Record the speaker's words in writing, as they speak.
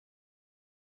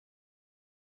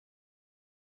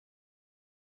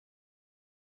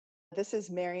This is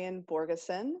Merrian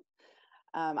Borgeson.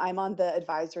 I'm on the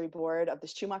advisory board of the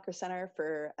Schumacher Center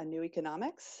for New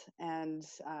Economics and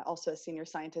also a senior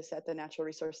scientist at the Natural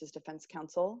Resources Defense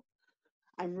Council.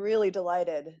 I'm really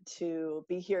delighted to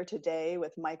be here today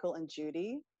with Michael and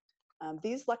Judy.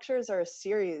 These lectures are a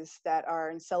series that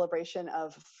are in celebration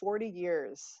of 40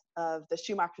 years of the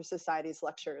Schumacher Society's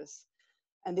lectures.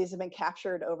 And these have been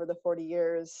captured over the 40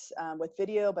 years with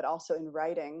video, but also in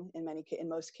writing in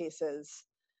most cases.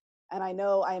 And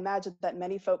I imagine that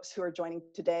many folks who are joining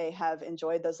today have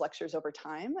enjoyed those lectures over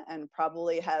time and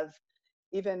probably have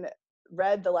even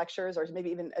read the lectures or maybe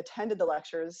even attended the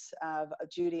lectures of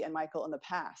Judy and Michael in the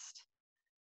past.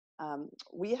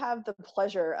 We have the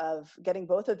pleasure of getting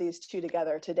both of these two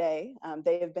together today.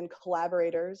 They have been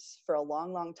collaborators for a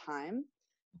long, long time.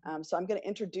 So I'm going to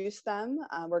introduce them.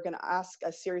 We're going to ask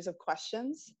a series of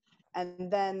questions.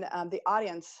 And then the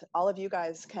audience, all of you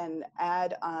guys can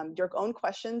add your own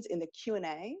questions in the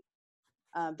Q&A.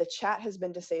 The chat has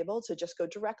been disabled, so just go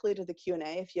directly to the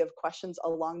Q&A if you have questions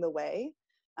along the way.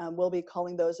 We'll be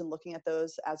calling those and looking at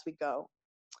those as we go.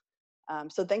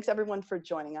 So thanks everyone for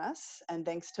joining us, and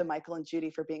thanks to Michael and Judy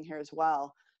for being here as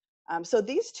well. So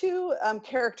these two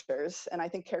characters, and I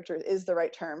think character is the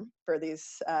right term for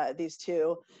these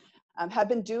two, have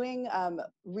been doing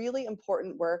really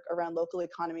important work around local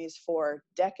economies for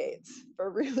decades, for a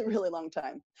really, really long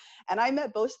time. And I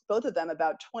met both of them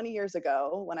about 20 years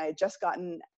ago when I had just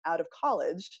gotten out of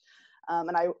college.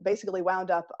 And I basically wound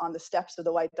up on the steps of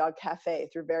the White Dog Cafe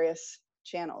through various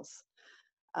channels.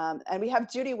 And we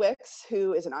have Judy Wicks,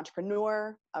 who is an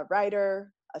entrepreneur, a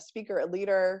writer, a speaker, a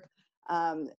leader,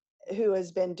 who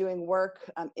has been doing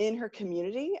work in her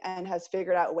community and has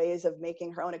figured out ways of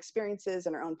making her own experiences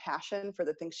and her own passion for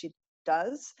the things she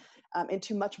does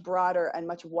into much broader and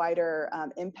much wider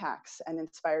impacts, and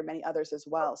inspired many others as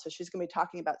well. So she's going to be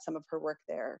talking about some of her work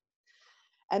there.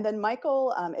 And then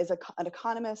Michael is an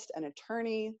economist, an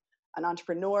attorney, an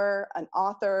entrepreneur, an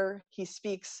author. He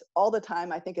speaks all the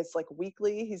time. I think it's like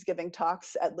weekly. He's giving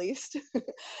talks at least.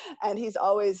 And he's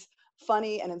always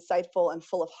funny and insightful and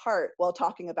full of heart while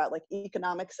talking about like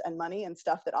economics and money and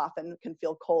stuff that often can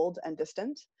feel cold and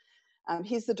distant.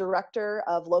 He's the director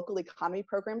of local economy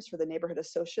programs for the Neighborhood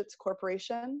Associates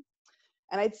Corporation.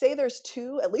 And I'd say there's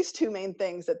at least two main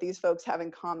things that these folks have in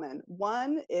common.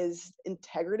 One is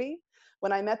integrity.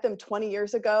 When I met them 20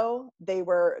 years ago, they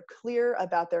were clear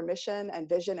about their mission and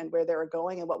vision and where they were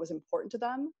going and what was important to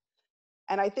them.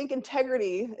 And I think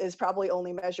integrity is probably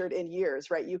only measured in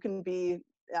years, right? You can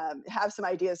have some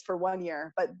ideas for 1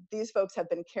 year, but these folks have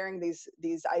been carrying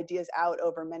these ideas out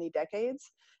over many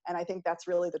decades. And I think that's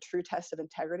really the true test of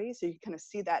integrity. So you can kind of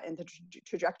see that in the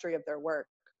trajectory of their work.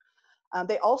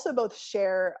 They also both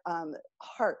share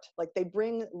heart, like they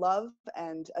bring love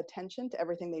and attention to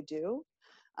everything they do.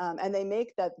 And they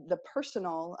make the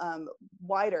personal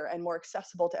wider and more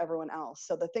accessible to everyone else.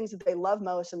 So the things that they love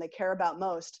most and they care about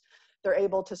most, they're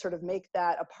able to sort of make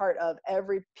that a part of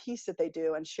every piece that they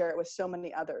do and share it with so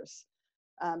many others.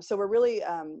 So we're really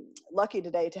lucky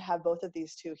today to have both of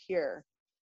these two here.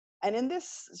 And in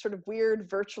this sort of weird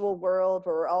virtual world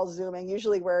where we're all Zooming,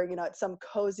 usually we're, at some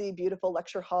cozy, beautiful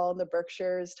lecture hall in the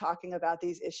Berkshires talking about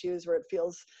these issues where it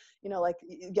feels, like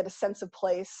you get a sense of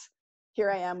place. Here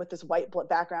I am with this white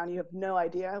background. You have no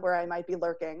idea where I might be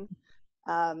lurking.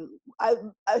 I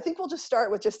think we'll just start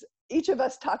with just each of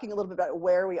us talking a little bit about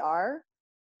where we are.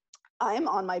 I'm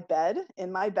on my bed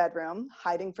in my bedroom,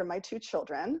 hiding from my two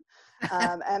children.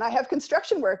 And I have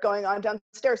construction work going on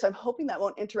downstairs. So I'm hoping that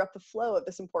won't interrupt the flow of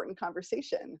this important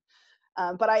conversation.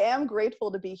 But I am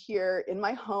grateful to be here in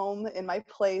my home, in my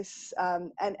place.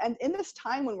 And in this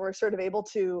time when we're sort of able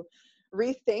to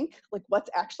rethink like what's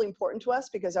actually important to us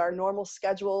because our normal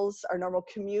schedules, our normal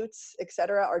commutes, et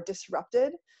cetera, are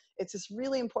disrupted. It's this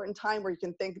really important time where you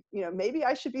can think, maybe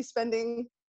I should be spending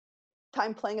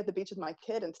time playing at the beach with my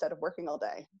kid instead of working all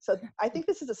day. So I think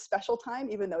this is a special time,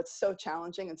 even though it's so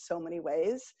challenging in so many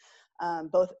ways,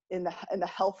 both in the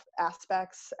health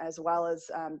aspects as well as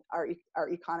our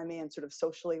economy and sort of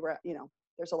socially, where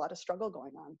there's a lot of struggle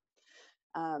going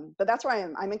on. But that's where I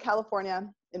am. I'm in California,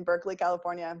 in Berkeley,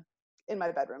 California, in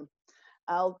my bedroom.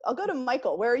 I'll go to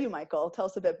Michael. Where are you, Michael? Tell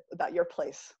us a bit about your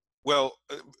place. Well,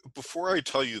 before I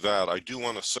tell you that, I do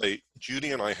want to say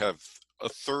Judy and I have a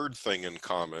third thing in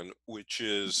common, which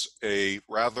is a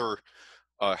rather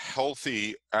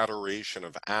healthy adoration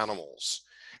of animals.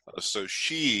 So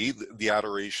she, the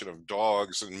adoration of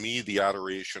dogs, and me, the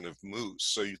adoration of moose.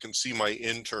 So you can see my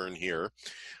intern here.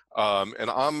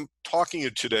 And I'm talking to you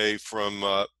today from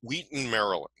Wheaton,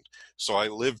 Maryland. So I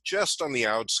live just on the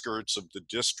outskirts of the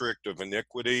District of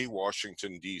Iniquity,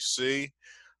 Washington, D.C.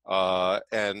 I've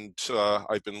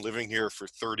been living here for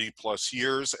 30 plus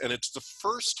years, and it's the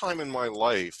first time in my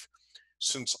life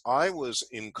since I was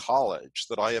in college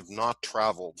that I have not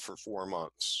traveled for 4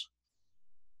 months.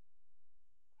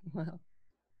 Wow.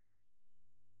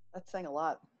 That's saying a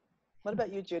lot. What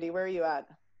about you, Judy? Where are you at?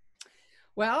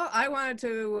 Well, I wanted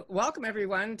to welcome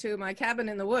everyone to my cabin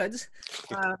in the woods.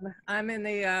 I'm in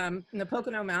the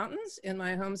Pocono Mountains in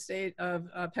my home state of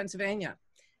Pennsylvania.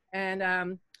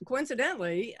 And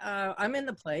coincidentally, I'm in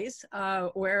the place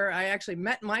where I actually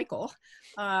met Michael,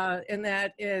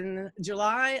 in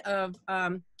July of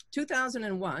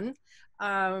 2001,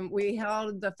 we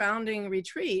held the founding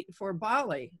retreat for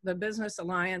Bali, the Business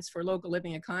Alliance for Local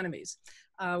Living Economies,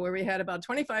 where we had about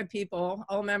 25 people,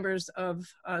 all members of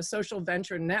Social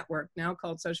Venture Network, now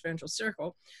called Social Venture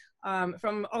Circle,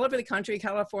 from all over the country,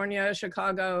 California,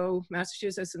 Chicago,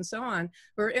 Massachusetts, and so on,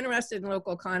 who are interested in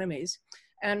local economies.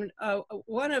 And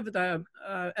one of the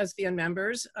SVN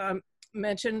members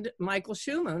mentioned Michael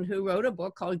Shuman, who wrote a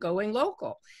book called Going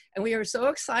Local. And we were so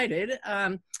excited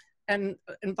and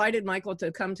invited Michael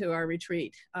to come to our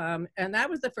retreat. And that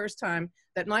was the first time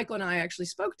that Michael and I actually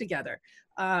spoke together,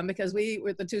 because we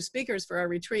were the two speakers for our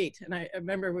retreat. And I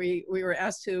remember we were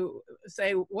asked to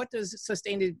say, what does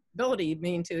sustainability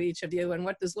mean to each of you? And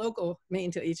what does local mean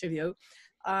to each of you?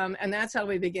 And that's how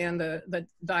we began the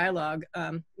dialogue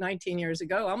 19 years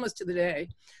ago, almost to the day.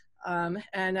 Michael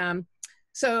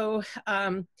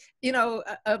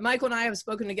and I have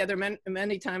spoken together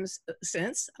many times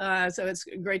since, so it's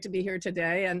great to be here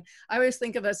today. And I always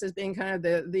think of us as being kind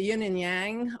of the yin and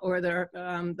yang, or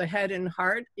the head and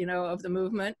heart, of the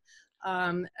movement.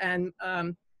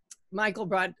 Michael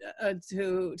brought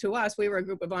to us, we were a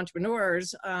group of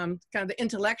entrepreneurs, kind of the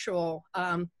intellectual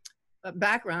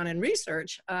background and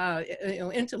research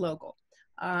into local.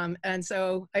 And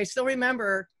so I still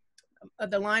remember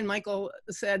the line Michael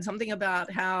said, something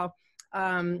about how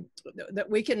that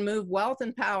we can move wealth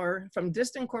and power from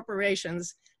distant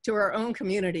corporations to our own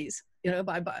communities,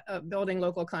 by building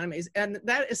local economies. And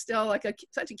that is still like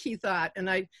such a key thought. And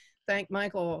I thank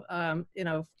Michael,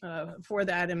 for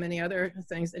that and many other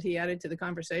things that he added to the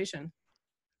conversation.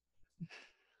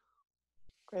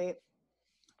 Great.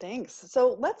 Thanks.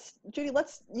 So Judy,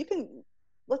 let's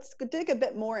dig a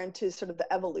bit more into sort of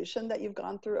the evolution that you've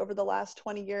gone through over the last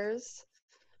 20 years.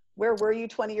 Where were you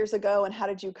 20 years ago, and how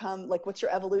did you come, what's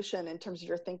your evolution in terms of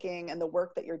your thinking and the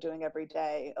work that you're doing every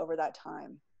day over that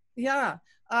time? Yeah.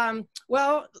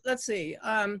 Well, let's see.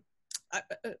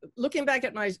 Looking back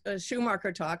at my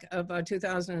Schumacher talk of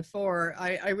 2004,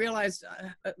 I realized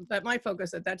that my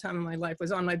focus at that time in my life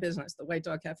was on my business, the White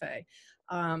Dog Cafe.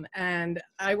 And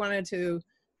I wanted to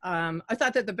I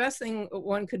thought that the best thing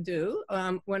one could do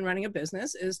when running a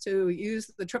business is to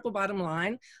use the triple bottom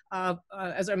line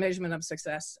as our measurement of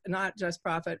success, not just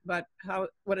profit, but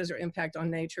what is our impact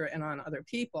on nature and on other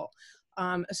people.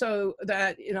 So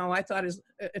that, I thought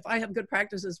if I have good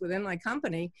practices within my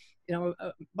company,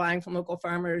 buying from local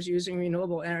farmers, using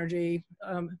renewable energy,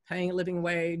 paying a living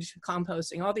wage,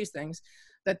 composting, all these things,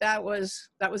 that was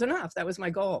enough. That was my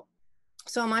goal.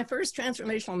 So my first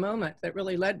transformational moment that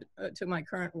really led to my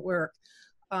current work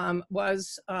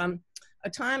was a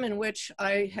time in which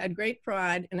I had great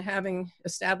pride in having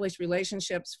established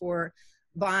relationships for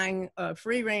buying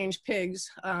free-range pigs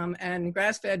and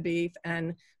grass-fed beef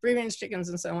and free-range chickens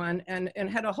and so on, and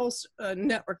had a whole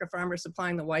network of farmers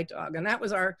supplying the white dog. And that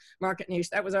was our market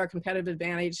niche. That was our competitive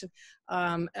advantage.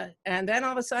 And then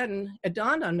all of a sudden, it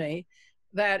dawned on me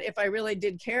that if I really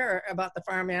did care about the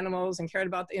farm animals and cared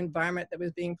about the environment that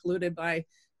was being polluted by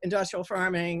industrial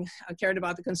farming, I cared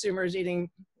about the consumers eating,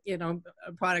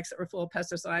 products that were full of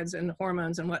pesticides and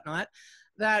hormones and whatnot,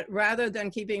 that rather than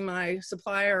keeping my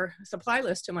supply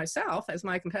list to myself as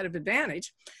my competitive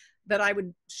advantage, that I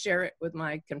would share it with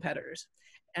my competitors.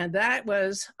 And that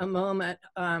was a moment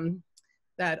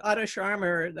that Otto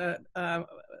Scharmer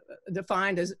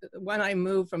defined as when I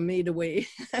moved from me to we.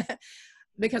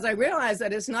 Because I realized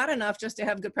that it's not enough just to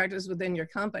have good practice within your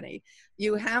company.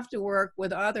 You have to work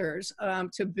with others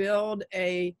to build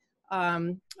a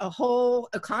whole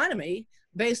economy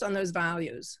based on those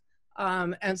values.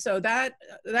 And so that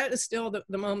is still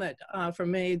the moment for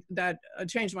me that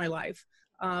changed my life.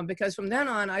 Because from then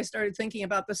on, I started thinking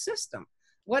about the system.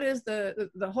 What is the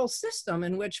whole system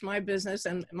in which my business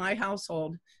and my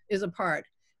household is a part?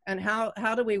 And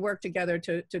how do we work together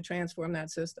to transform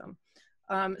that system?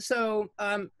 And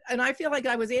I feel like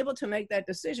I was able to make that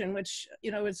decision, which,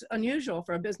 is unusual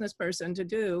for a business person to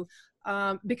do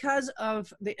because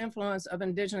of the influence of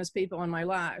indigenous people in my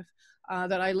life.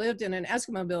 That I lived in an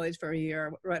Eskimo village for a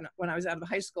year when I was out of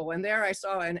high school. And there I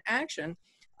saw in action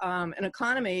an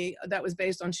economy that was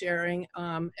based on sharing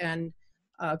and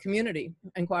community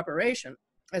and cooperation,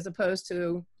 as opposed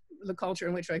to the culture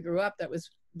in which I grew up that was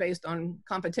based on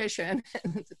competition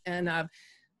and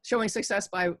showing success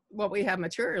by what we have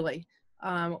materially.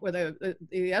 Where the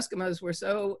Eskimos were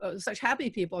such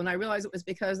happy people, and I realized it was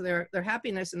because their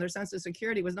happiness and their sense of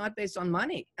security was not based on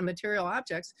money and material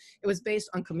objects. It was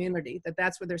based on community.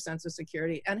 That's where their sense of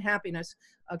security and happiness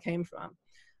came from.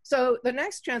 So the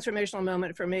next transformational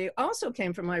moment for me also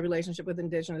came from my relationship with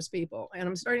Indigenous people, and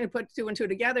I'm starting to put two and two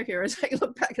together here as I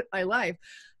look back at my life,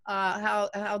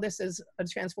 how this has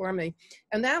transformed me.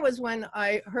 And that was when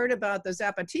I heard about the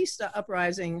Zapatista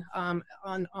uprising on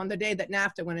the day that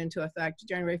NAFTA went into effect,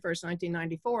 January 1st,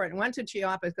 1994, and went to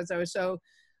Chiapas because I was so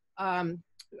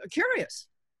curious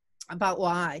about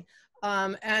why.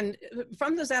 And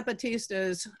from the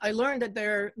Zapatistas, I learned that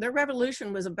their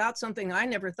revolution was about something I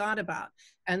never thought about,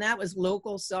 and that was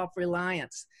local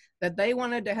self-reliance. That they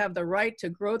wanted to have the right to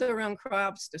grow their own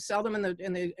crops, to sell them in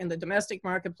the domestic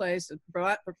marketplace, to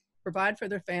provide for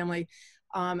their family,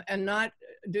 and not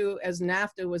do as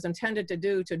NAFTA was intended to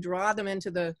do, to draw them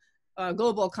into the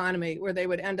global economy where they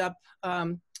would end up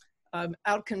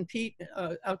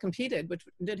outcompeted, which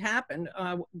did happen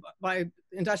by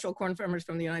industrial corn farmers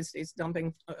from the United States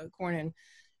dumping corn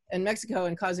in Mexico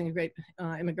and causing a great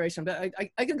immigration. But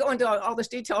I could go into all this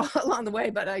detail along the way,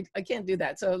 but I can't do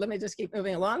that. So let me just keep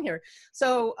moving along here.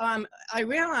 So I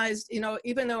realized,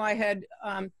 even though I had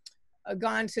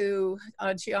gone to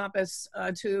Chiapas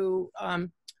to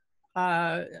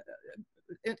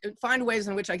find ways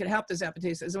in which I could help the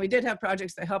Zapatistas, and we did have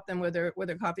projects that helped them with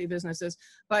their coffee businesses.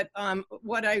 But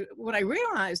what I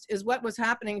realized is what was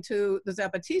happening to the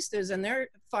Zapatistas and their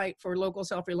fight for local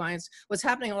self-reliance was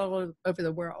happening all over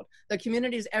the world. The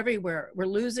communities everywhere were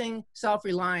losing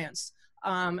self-reliance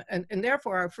and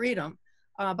therefore our freedom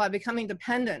by becoming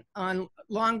dependent on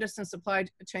long-distance supply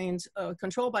chains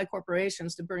controlled by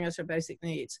corporations to bring us our basic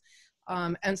needs.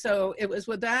 And so it was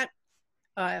with that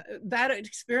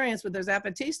experience with the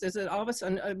Zapatistas that all of a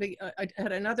sudden I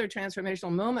had another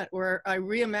transformational moment where I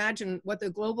reimagined what the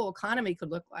global economy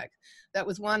could look like. That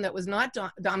was one that was not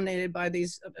dominated by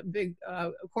these big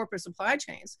corporate supply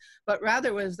chains, but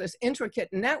rather was this intricate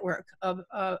network of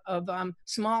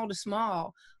small to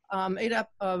small, made up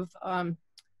of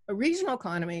regional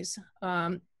economies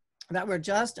that were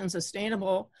just and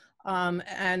sustainable,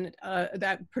 and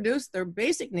that produced their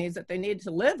basic needs that they needed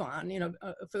to live on,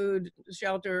 food,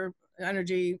 shelter,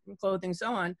 energy, clothing,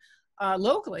 so on,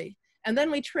 locally. And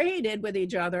then we traded with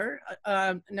each other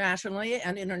nationally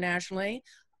and internationally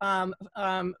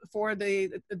for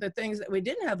the things that we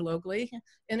didn't have locally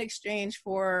in exchange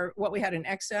for what we had in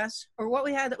excess or what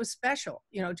we had that was special,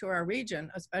 to our region,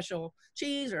 a special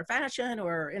cheese or fashion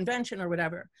or invention or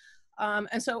whatever.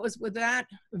 And so it was with that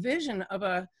vision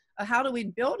of how do we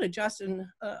build a just and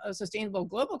a sustainable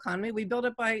global economy? We build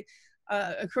it by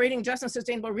creating just and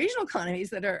sustainable regional economies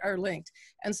that are linked.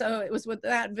 And so it was with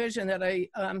that vision that I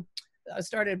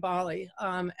started Bali,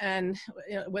 and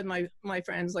with my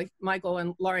friends like Michael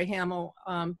and Laurie Hamill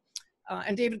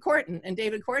and David Corton. And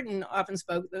David Corton often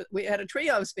spoke. We had a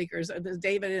trio of speakers,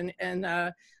 David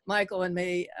and Michael and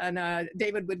me. And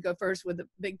David would go first with the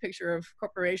big picture of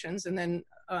corporations, and then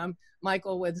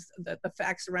Michael with the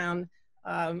facts around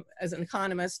as an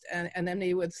economist, and then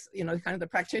me with kind of the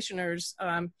practitioners'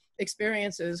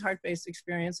 experiences, heart-based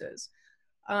experiences.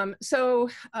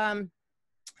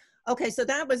 Okay, so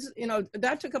that was,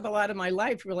 that took up a lot of my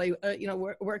life, really,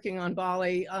 working on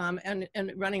Bali and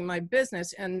running my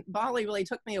business. And Bali really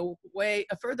took me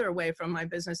further away from my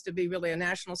business to be really a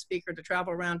national speaker, to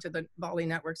travel around to the Bali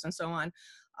networks and so on.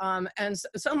 And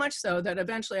so much so that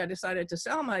eventually I decided to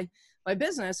sell my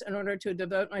business in order to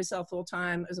devote myself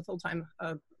full-time as a full-time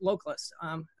localist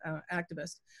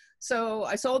activist. So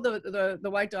I sold the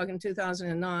White Dog in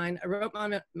 2009. I wrote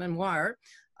my memoir,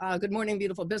 Good Morning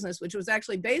Beautiful Business, which was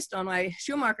actually based on my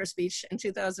Schumacher speech in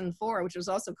 2004, which was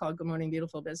also called Good Morning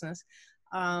Beautiful Business,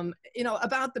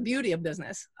 about the beauty of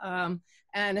business,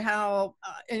 and how,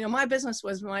 my business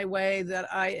was my way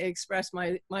that I expressed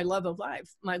my love of life,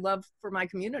 my love for my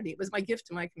community. It was my gift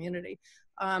to my community.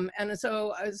 And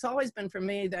so it's always been for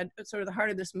me that sort of the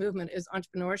heart of this movement is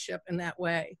entrepreneurship in that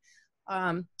way.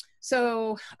 I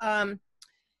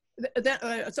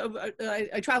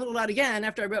traveled a lot again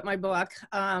after I wrote my book.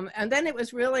 And then it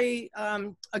was really,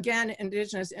 again,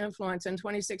 Indigenous influence. In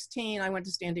 2016, I went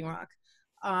to Standing Rock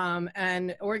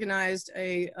and organized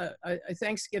a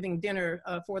Thanksgiving dinner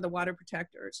for the water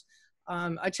protectors.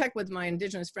 I checked with my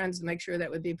Indigenous friends to make sure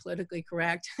that would be politically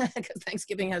correct, because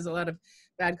Thanksgiving has a lot of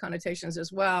bad connotations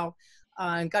as well.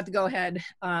 and got to go ahead.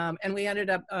 And we ended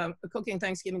up cooking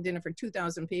Thanksgiving dinner for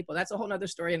 2,000 people. That's a whole nother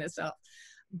story in itself.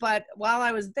 But while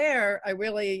I was there, I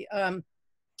really,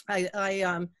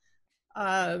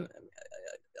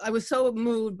 I was so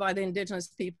moved by the indigenous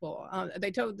people.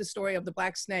 They told the story of the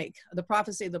black snake. The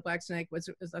prophecy of the black snake was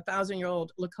a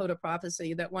 1,000-year-old Lakota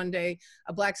prophecy that one day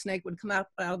a black snake would come out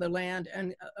of the land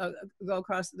and go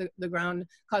across the ground,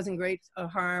 causing great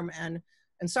harm and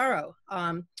sorrow.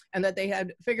 And that they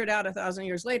had figured out 1,000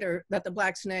 years later that the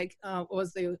black snake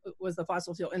was the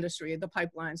fossil fuel industry, the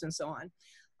pipelines, and so on.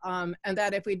 And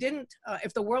that if we didn't,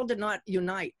 if the world did not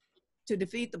unite to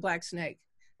defeat the black snake,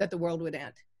 that the world would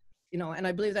end. You know, and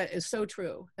I believe that is so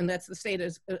true. And that's the state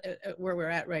is where we're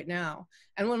at right now.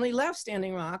 And when we left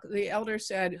Standing Rock, the elder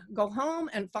said, go home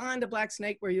and find the black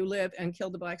snake where you live and kill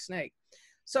the black snake.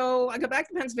 So I got back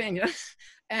to Pennsylvania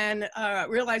and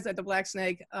realized that the black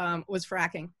snake was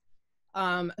fracking.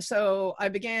 So I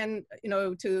began, you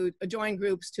know, to join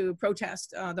groups to protest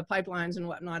the pipelines and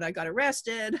whatnot. I got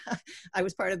arrested. I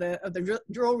was part of the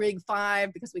drill rig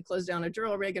 5 because we closed down a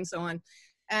drill rig and so on.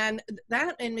 And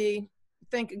that made me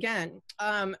think again,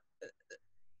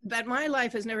 that my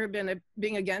life has never been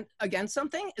being against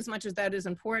something as much as that is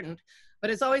important, but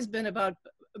it's always been about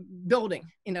building,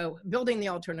 you know, building the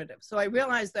alternative. So I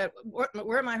realized that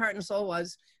where my heart and soul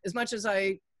was, as much as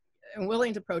I am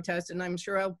willing to protest, and I'm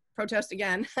sure I'll protest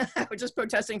again, we're just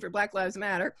protesting for Black Lives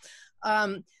Matter,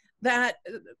 that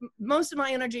most of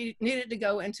my energy needed to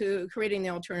go into creating the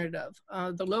alternative,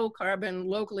 the low carbon,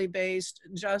 locally based,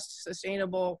 just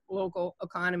sustainable local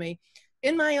economy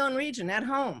in my own region at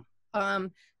home,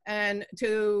 and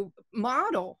to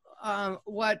model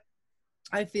what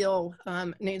I feel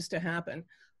needs to happen.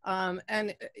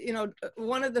 And, you know,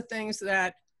 one of the things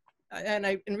that, and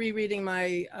I've been rereading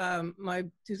my, my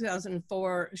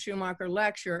 2004 Schumacher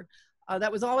lecture,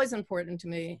 that was always important to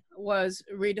me was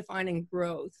redefining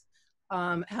growth.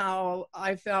 How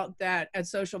I felt that at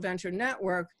Social Venture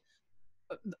Network,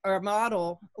 our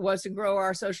model was to grow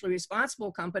our socially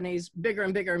responsible companies bigger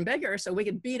and bigger and bigger so we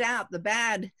could beat out the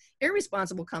bad,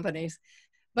 irresponsible companies.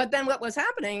 But then what was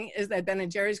happening is that Ben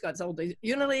 & Jerry's got sold to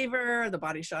Unilever, the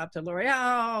Body Shop to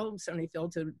L'Oreal,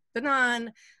 Sonyfield to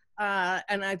Danone.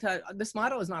 And I thought, this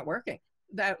model is not working,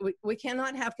 that we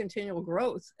cannot have continual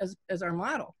growth as our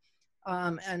model.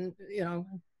 And, you know,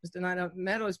 as Donata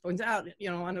Meadows points out, you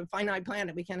know, on a finite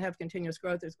planet, we can't have continuous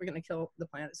growth, we're going to kill the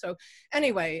planet. So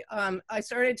anyway, I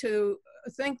started to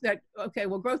think that, okay,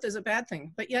 well, growth is a bad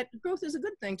thing, but yet growth is a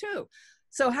good thing too.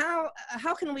 So how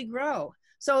can we grow?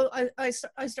 So I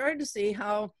started to see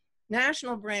how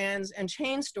national brands and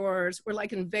chain stores were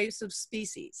like invasive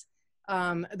species,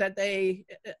 that they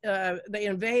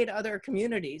invade other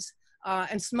communities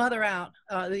and smother out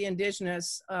the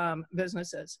indigenous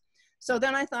businesses. So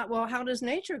then I thought, well, how does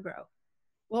nature grow?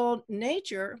 Well,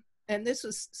 nature, and this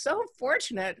was so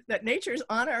fortunate that nature's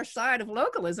on our side of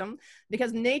localism,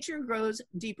 because nature grows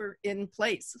deeper in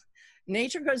place.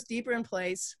 Nature grows deeper in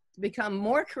place to become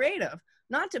more creative,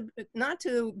 not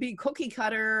to be cookie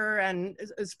cutter and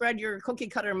spread your cookie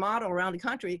cutter model around the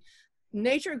country.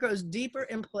 Nature grows deeper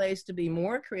in place to be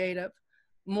more creative,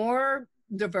 more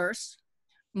diverse,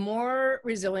 more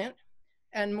resilient,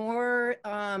 and more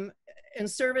in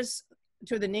service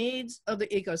to the needs of the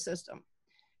ecosystem.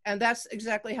 And that's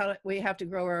exactly how we have to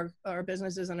grow our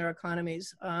businesses and our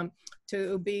economies,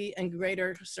 to be in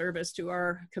greater service to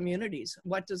our communities.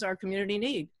 What does our community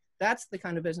need? That's the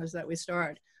kind of business that we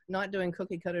start, not doing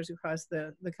cookie cutters across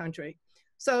the country.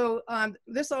 So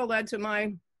this all led to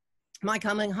my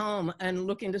coming home and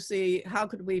looking to see how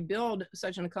could we build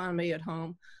such an economy at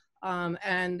home.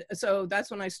 And so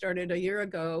that's when I started a year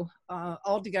ago,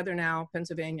 All Together Now,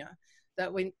 Pennsylvania,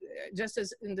 that we, just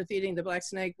as in defeating the black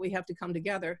snake, we have to come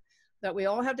together, that we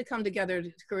all have to come together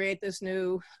to create this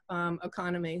new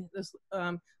economy, this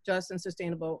just and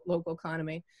sustainable local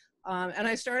economy. And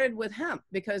I started with hemp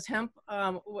because hemp,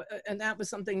 and that was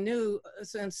something new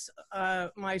since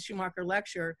my Schumacher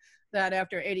lecture, that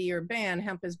after 80-year ban,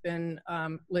 hemp has been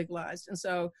legalized. And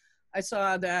so I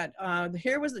saw that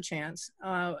here was the chance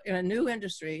in a new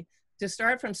industry to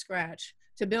start from scratch,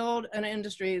 to build an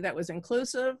industry that was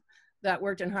inclusive, that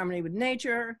worked in harmony with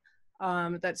nature,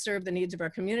 that served the needs of our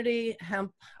community.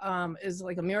 Hemp is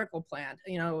like a miracle plant.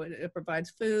 You know, it provides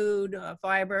food,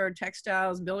 fiber,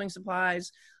 textiles, building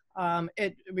supplies.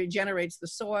 It regenerates the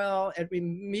soil. It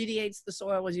remediates the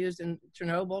soil. It was used in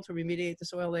Chernobyl to remediate the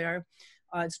soil there.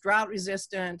 It's drought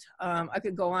resistant. I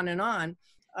could go on and on.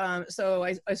 So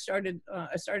I started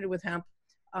with hemp,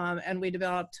 and we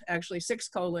developed actually 6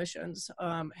 coalitions: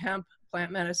 hemp,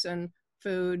 plant medicine,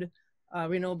 food,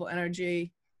 renewable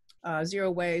energy, zero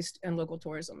waste, and local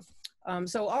tourism.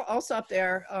 So I'll stop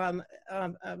there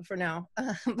for now.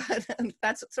 But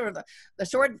that's sort of a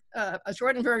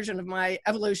shortened version of my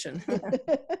evolution.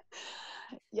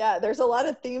 Yeah, there's a lot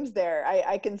of themes there.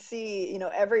 I can see,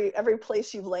 every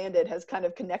place you've landed has kind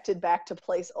of connected back to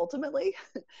place ultimately.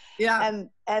 Yeah.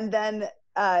 And then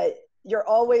you're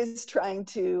always trying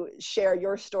to share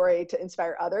your story to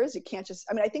inspire others. You can't just,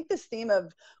 I think this theme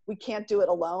of we can't do it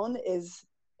alone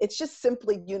it's just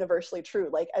simply universally true.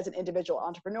 Like as an individual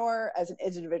entrepreneur, as an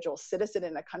individual citizen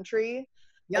in a country,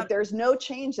 Yep. like there's no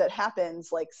change that happens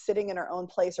like sitting in our own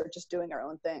place or just doing our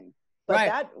own thing. But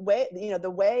Right. that way, the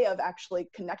way of actually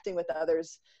connecting with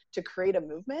others to create a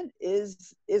movement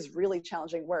is really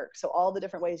challenging work. So all the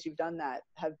different ways you've done that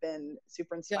have been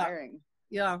super inspiring.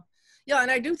 Yeah. And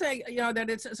I do think, that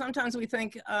it's sometimes we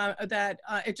think that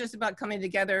it's just about coming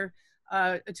together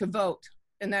to vote,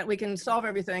 and that we can solve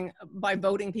everything by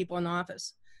voting people in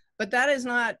office. But that is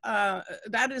not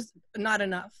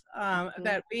enough.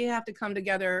 That we have to come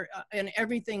together in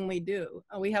everything we do.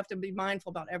 We have to be mindful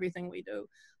about everything we do.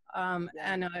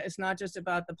 And it's not just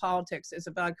about the politics. It's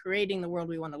about creating the world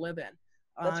we want to live in.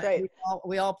 That's right.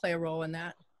 We all play a role in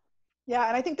that. Yeah,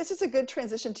 and I think this is a good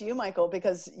transition to you, Michael,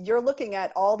 because you're looking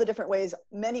at all the different ways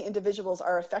many individuals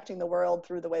are affecting the world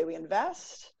through the way we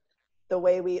invest,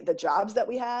 the jobs that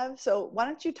we have. So why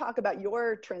don't you talk about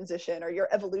your transition or your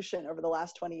evolution over the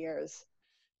last 20 years?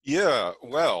 Yeah,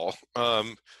 well,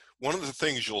 one of the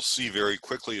things you'll see very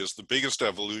quickly is the biggest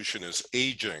evolution is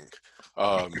aging.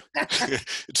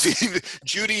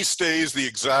 Judy stays the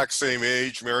exact same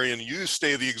age. Merrian, you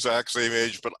stay the exact same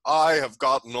age, but I have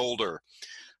gotten older.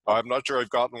 I'm not sure I've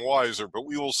gotten wiser, but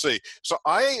we will see. So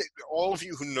all of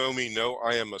you who know me know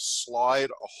I am a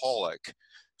slide-aholic.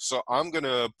 So I'm going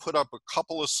to put up a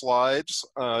couple of slides.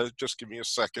 Just give me a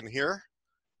second here.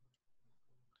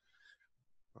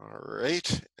 All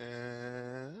right,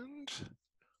 and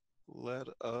let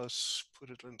us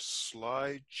put it in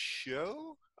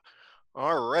slideshow.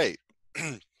 All right.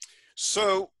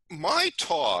 So my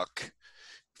talk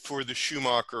for the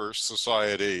Schumacher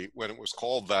Society, when it was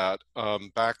called that,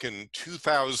 back in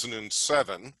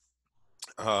 2007,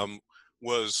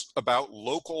 was about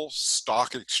local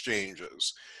stock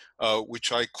exchanges,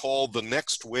 which I called the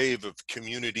next wave of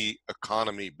community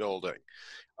economy building.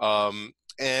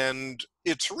 And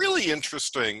it's really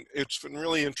interesting. It's been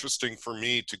really interesting for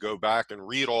me to go back and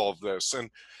read all of this.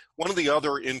 And one of the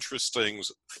other interesting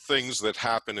things that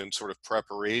happened in sort of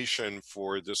preparation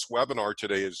for this webinar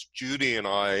today is Judy and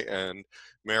I and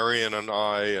Merrian and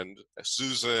I and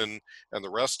Susan and the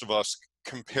rest of us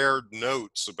compared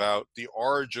notes about the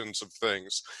origins of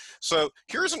things. So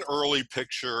here's an early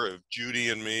picture of Judy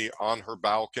and me on her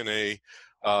balcony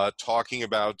talking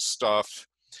about stuff.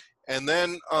 And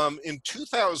then in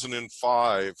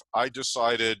 2005, I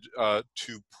decided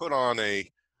to put on a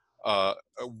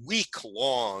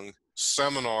week-long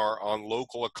seminar on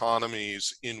local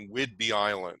economies in Whidbey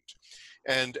Island.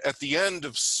 And at the end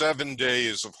of 7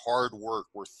 days of hard work,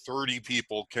 where 30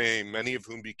 people came, many of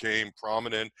whom became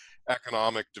prominent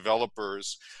economic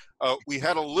developers, we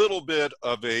had a little bit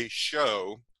of a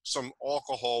show. Some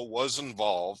alcohol was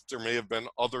involved. There may have been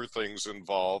other things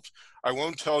involved. I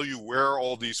won't tell you where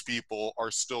all these people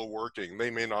are still working. They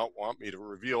may not want me to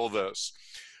reveal this.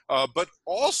 But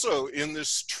also in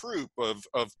this troupe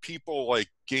of people like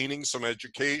gaining some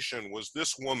education was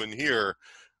this woman here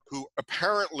who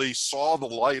apparently saw the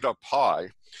light up high.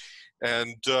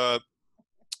 And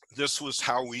this was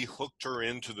how we hooked her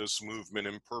into this movement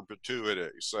in perpetuity.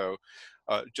 So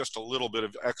just a little bit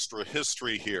of extra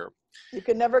history here. You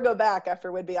could never go back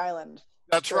after Whidbey Island.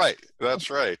 That's sure. Right. That's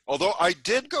right. Although I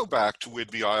did go back to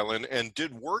Whidbey Island and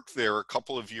did work there a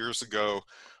couple of years ago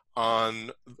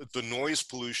on the noise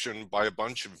pollution by a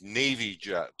bunch of Navy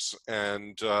jets.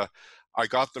 And I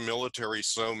got the military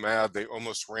so mad they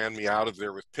almost ran me out of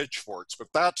there with pitchforks.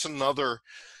 But that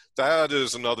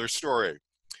is another story.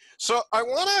 So I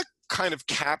want to kind of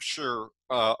capture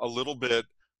a little bit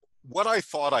what I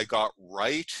thought I got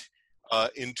right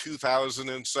in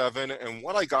 2007 and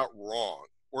what I got wrong,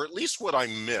 or at least what I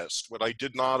missed, what I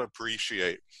did not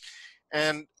appreciate.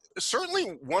 And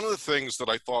certainly one of the things that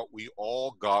I thought we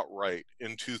all got right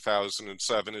in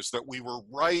 2007 is that we were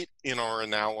right in our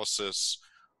analysis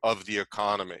of the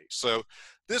economy. So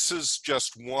this is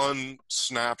just one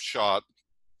snapshot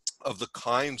of the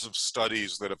kinds of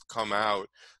studies that have come out.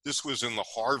 This was in the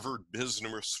Harvard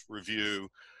Business Review.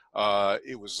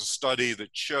 It was a study that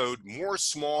showed more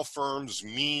small firms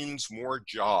means more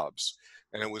jobs.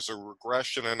 And it was a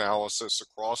regression analysis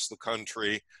across the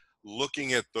country,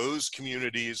 looking at those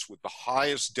communities with the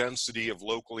highest density of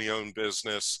locally owned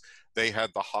business They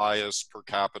had the highest per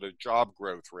capita job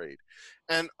growth rate.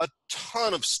 And a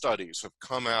ton of studies have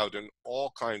come out in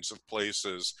all kinds of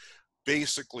places,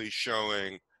 basically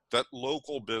showing that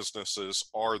local businesses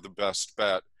are the best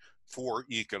bet for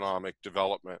economic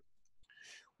development.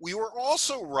 We were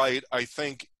also right, I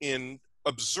think, in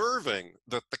observing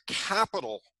that the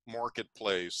capital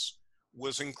marketplace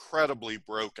was incredibly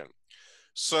broken.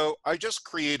 So I just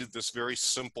created this very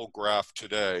simple graph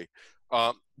today.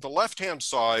 The left-hand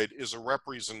side is a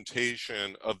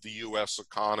representation of the US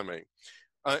economy.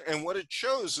 And what it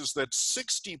shows is that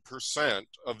 60%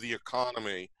 of the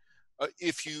economy,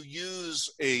 if you use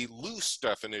a loose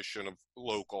definition of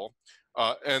local,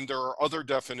 and there are other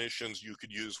definitions you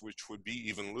could use which would be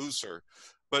even looser,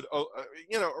 but a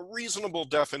reasonable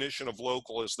definition of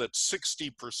local is that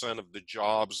 60% of the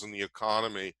jobs in the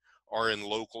economy are in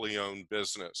locally owned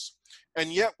business.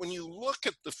 And yet when you look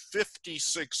at the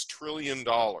 $56 trillion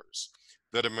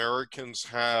that Americans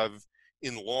have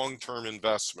in long-term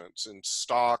investments, in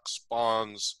stocks,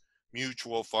 bonds,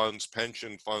 mutual funds,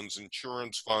 pension funds,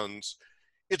 insurance funds,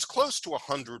 it's close to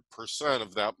 100%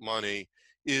 of that money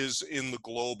is in the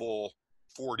global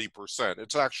 40%.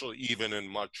 It's actually even in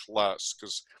much less,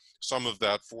 because some of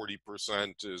that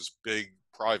 40% is big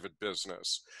private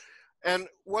business. And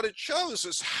what it shows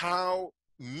is how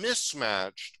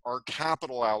mismatched our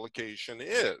capital allocation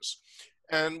is.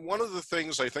 And one of the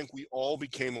things I think we all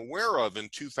became aware of in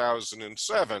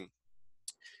 2007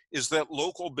 is that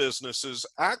local businesses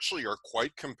actually are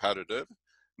quite competitive.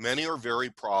 Many are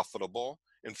very profitable.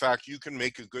 In fact, you can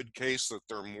make a good case that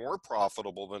they're more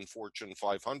profitable than Fortune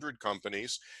 500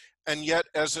 companies. And yet,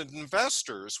 as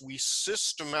investors, we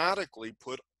systematically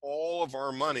put all of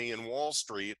our money in Wall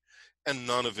Street and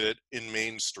none of it in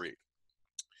Main Street.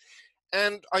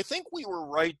 And I think we were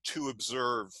right to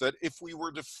observe that if we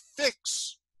were to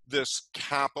fix this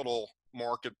capital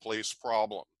marketplace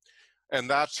problem, and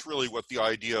that's really what the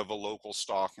idea of a local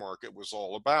stock market was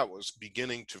all about, was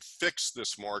beginning to fix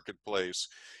this marketplace.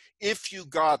 If you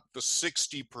got the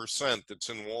 60% that's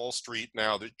in Wall Street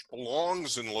now that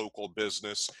belongs in local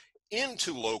business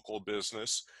into local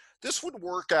business, this would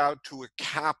work out to a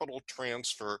capital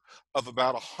transfer of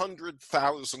about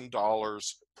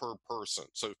 $100,000 per person.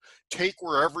 So take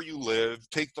wherever you live,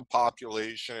 take the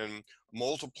population,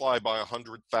 multiply by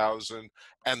 100,000,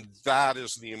 and that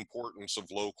is the importance of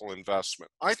local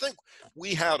investment. I think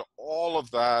we had all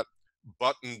of that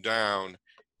buttoned down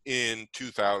in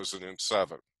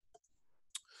 2007.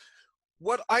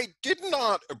 What I did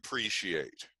not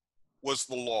appreciate was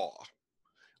the law.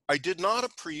 I did not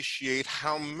appreciate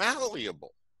how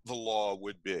malleable the law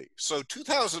would be. So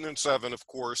 2007, of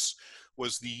course,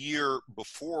 was the year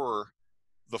before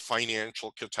the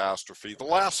financial catastrophe, the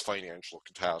last financial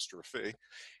catastrophe.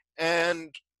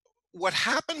 And what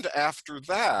happened after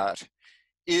that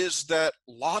is that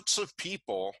lots of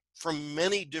people from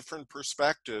many different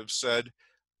perspectives said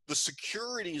the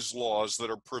securities laws that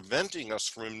are preventing us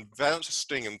from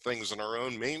investing in things in our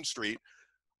own Main Street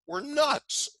were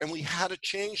nuts, and we had to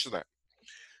change them.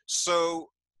 So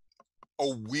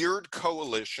a weird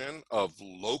coalition of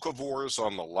locavores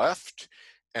on the left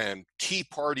and Tea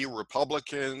Party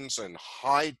Republicans and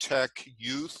high-tech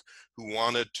youth who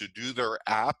wanted to do their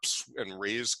apps and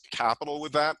raise capital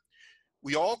with that,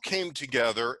 we all came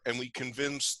together and we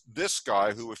convinced this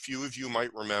guy, who a few of you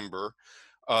might remember,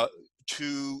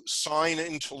 to sign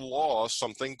into law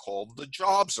something called the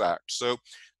Jobs Act. So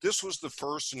this was the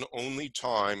first and only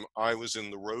time I was in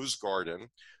the Rose Garden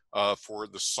for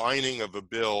the signing of a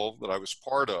bill that I was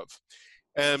part of.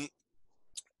 And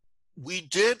we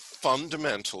did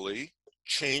fundamentally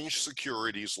change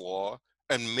securities law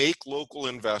and make local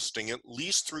investing, at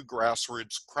least through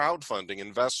grassroots crowdfunding,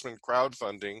 investment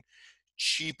crowdfunding,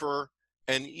 cheaper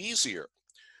and easier.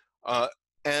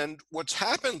 And what's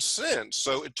happened since,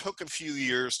 so it took a few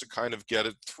years to kind of get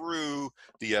it through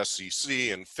the SEC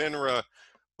and FINRA,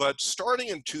 but starting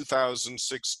in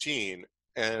 2016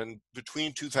 and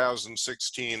between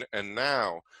 2016 and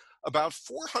now, about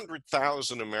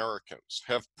 400,000 Americans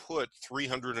have put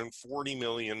 $340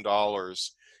 million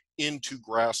into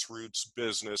grassroots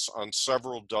business on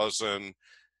several dozen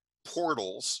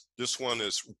portals. This one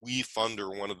is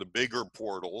WeFunder, one of the bigger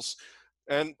portals.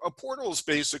 And a portal is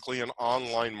basically an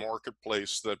online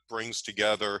marketplace that brings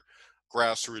together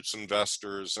grassroots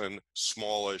investors and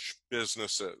smallish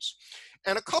businesses.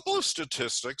 And a couple of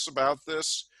statistics about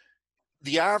this.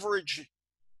 The average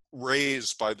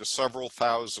raised by the several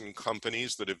thousand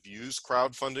companies that have used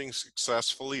crowdfunding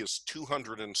successfully is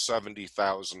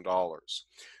 $270,000.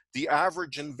 The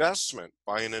average investment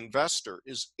by an investor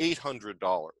is $800.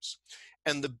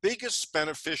 And the biggest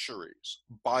beneficiaries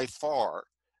by far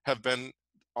have been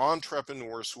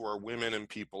entrepreneurs who are women and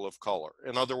people of color.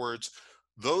 In other words,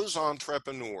 those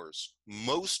entrepreneurs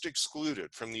most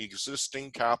excluded from the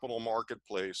existing capital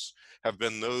marketplace have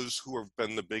been those who have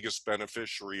been the biggest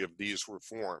beneficiary of these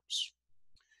reforms.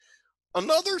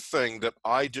 Another thing that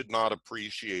I did not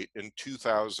appreciate in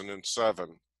 2007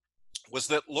 was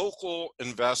that local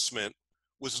investment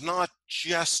was not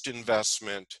just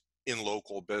investment in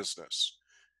local business.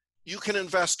 You can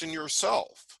invest in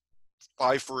yourself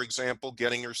by, for example,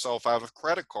 getting yourself out of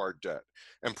credit card debt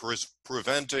and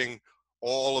preventing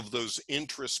all of those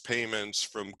interest payments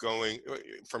from going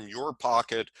from your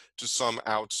pocket to some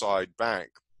outside bank.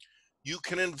 You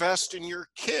can invest in your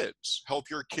kids, help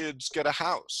your kids get a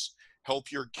house,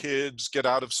 help your kids get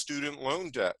out of student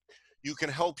loan debt. You can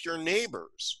help your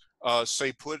neighbors,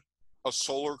 say put a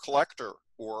solar collector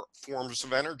or forms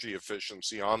of energy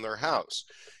efficiency on their house.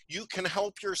 You can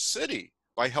help your city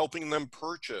by helping them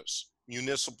purchase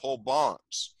municipal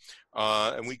bonds.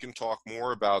 And we can talk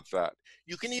more about that.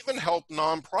 You can even help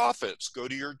nonprofits. Go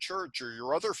to your church or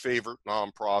your other favorite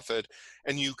nonprofit,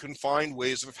 and you can find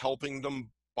ways of helping them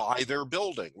buy their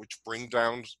building, which brings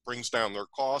down their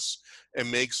costs and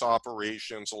makes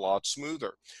operations a lot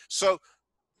smoother. So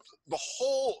the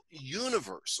whole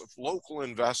universe of local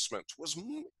investments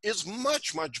is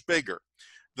much, much bigger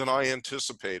than I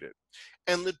anticipated.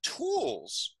 And the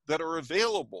tools that are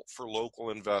available for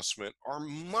local investment are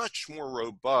much more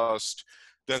robust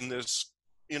than this,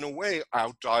 in a way,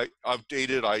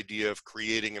 outdated idea of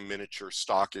creating a miniature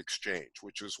stock exchange,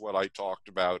 which is what I talked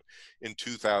about in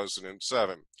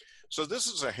 2007. So this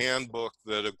is a handbook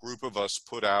that a group of us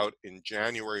put out in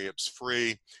January. It's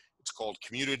free. It's called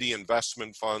Community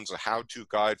Investment Funds, a how-to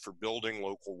guide for building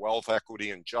local wealth,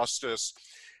 equity, and justice.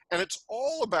 And it's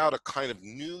all about a kind of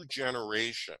new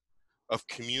generation of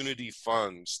community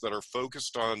funds that are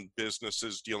focused on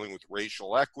businesses dealing with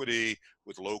racial equity,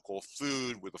 with local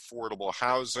food, with affordable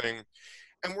housing.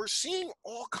 And we're seeing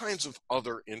all kinds of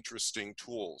other interesting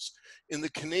tools. In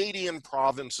the Canadian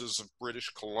provinces of British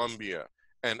Columbia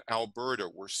and Alberta,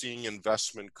 we're seeing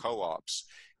investment co-ops.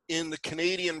 In the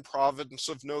Canadian province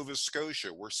of Nova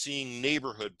Scotia, we're seeing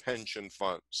neighborhood pension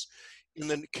funds. In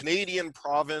the Canadian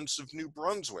province of New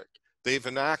Brunswick, they've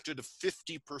enacted a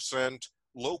 50%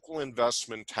 local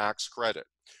investment tax credit.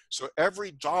 So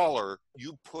every dollar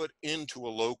you put into a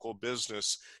local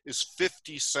business is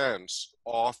 50 cents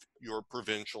off your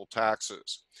provincial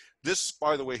taxes. This,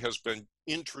 by the way, has been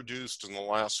introduced in the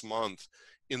last month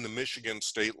in the Michigan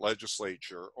state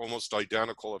legislature, almost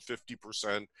identical, a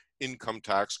 50% income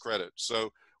tax credit. So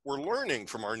we're learning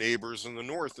from our neighbors in the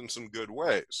north in some good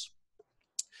ways.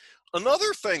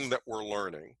 Another thing that we're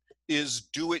learning is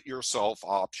do-it-yourself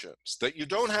options, that you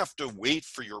don't have to wait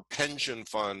for your pension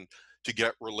fund to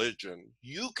get religion.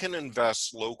 You can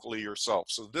invest locally yourself.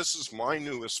 So this is my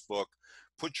newest book,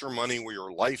 Put Your Money Where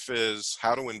Your Life Is,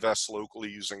 How to Invest Locally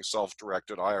Using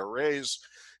Self-Directed IRAs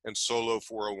and Solo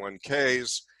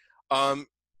 401ks.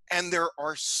 And there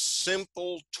are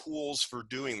simple tools for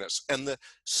doing this. And the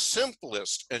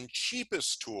simplest and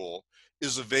cheapest tool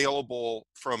is available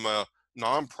from a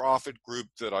nonprofit group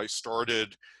that I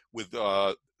started with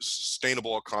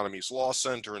Sustainable Economies Law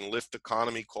Center and Lift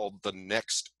Economy called The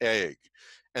Next Egg.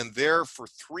 And there for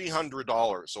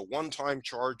 $300, a one-time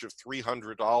charge of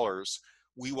 $300,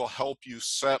 we will help you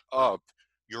set up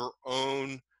your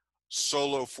own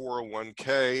solo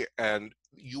 401k, and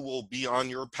you will be on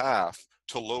your path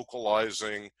to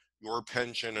localizing your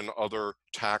pension and other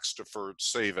tax-deferred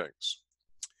savings.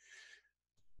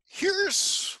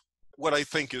 Here's what I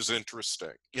think is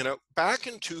interesting. You know, back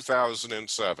in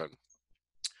 2007,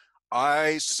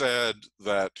 I said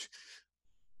that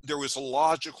there was a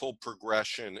logical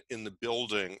progression in the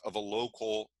building of a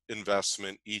local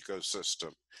investment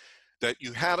ecosystem, that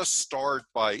you had to start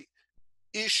by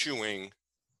issuing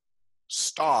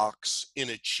stocks in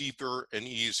a cheaper and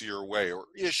easier way, or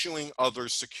issuing other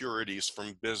securities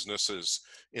from businesses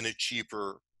in a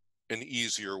cheaper and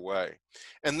easier way.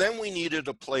 And then we needed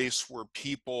a place where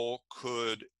people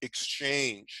could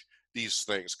exchange these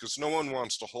things, because no one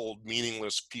wants to hold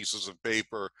meaningless pieces of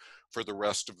paper for the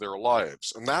rest of their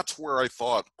lives. And that's where I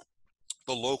thought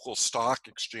the local stock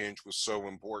exchange was so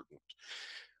important.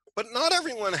 But not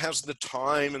everyone has the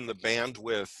time and the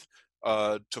bandwidth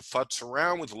to futz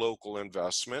around with local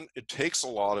investment. It takes a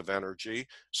lot of energy.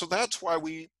 So that's why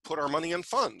we put our money in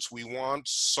funds. We want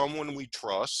someone we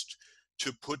trust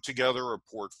to put together a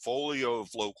portfolio of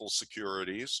local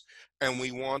securities, and we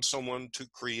want someone to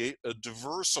create a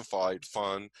diversified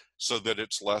fund so that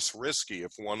it's less risky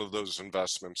if one of those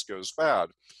investments goes bad.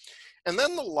 And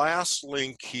then the last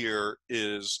link here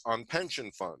is on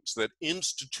pension funds, that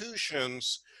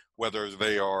institutions, whether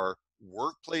they are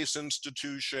workplace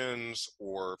institutions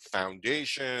or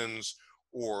foundations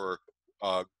or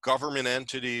government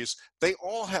entities, they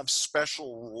all have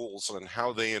special rules on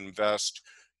how they invest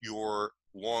your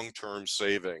long-term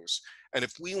savings. And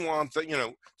if we want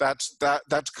that,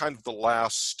 that's kind of the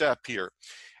last step here.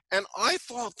 And I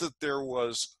thought that there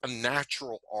was a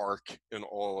natural arc in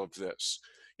all of this.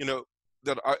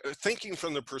 Thinking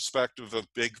from the perspective of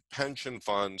big pension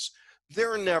funds,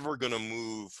 they're never going to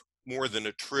move more than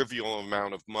a trivial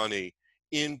amount of money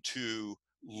into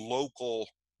local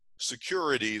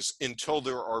securities until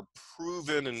there are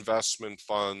proven investment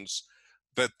funds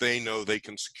that they know they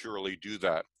can securely do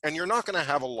that. And you're not going to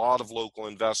have a lot of local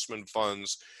investment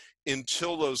funds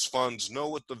until those funds know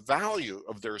what the value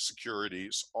of their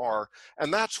securities are.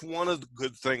 And that's one of the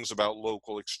good things about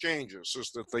local exchanges,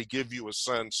 is that they give you a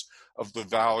sense of the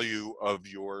value of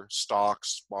your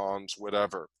stocks, bonds,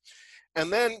 whatever.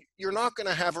 And then you're not going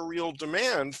to have a real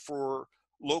demand for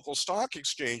local stock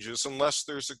exchanges unless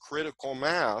there's a critical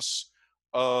mass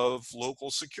of local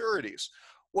securities.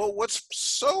 Well, what's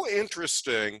so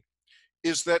interesting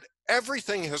is that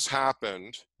everything has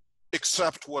happened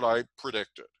except what I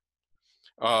predicted,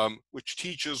 which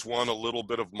teaches one a little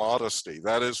bit of modesty.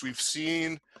 That is, we've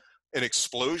seen an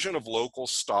explosion of local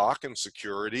stock and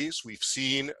securities. We've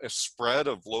seen a spread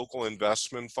of local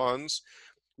investment funds.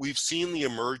 We've seen the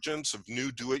emergence of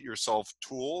new do-it-yourself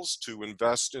tools to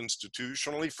invest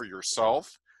institutionally for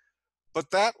yourself.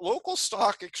 But that local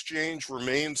stock exchange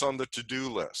remains on the to-do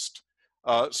list.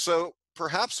 So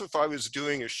perhaps if I was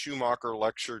doing a Schumacher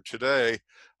lecture today,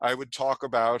 I would talk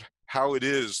about how it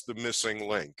is the missing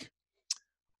link.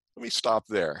 Let me stop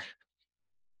there.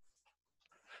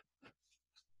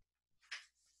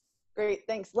 Great,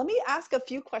 thanks. Let me ask a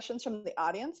few questions from the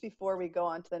audience before we go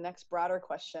on to the next broader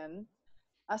question.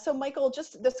 So Michael,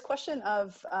 just this question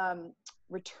of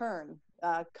return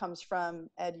comes from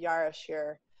Ed Yarish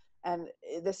here. And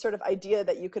this sort of idea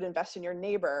that you could invest in your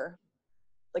neighbor,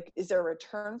 like, is there a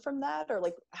return from that? Or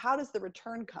like, how does the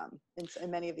return come in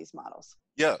many of these models?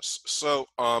 Yes, so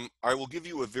I will give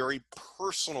you a very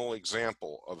personal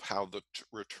example of how the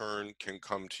return can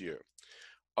come to you.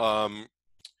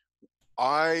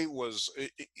 I was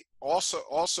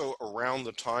also around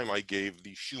the time I gave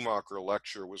the Schumacher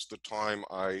lecture was the time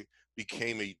I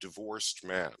became a divorced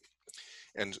man.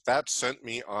 And that sent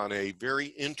me on a very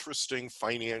interesting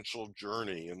financial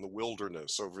journey in the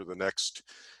wilderness over the next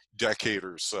decade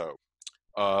or so.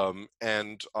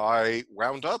 And I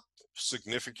wound up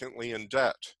significantly in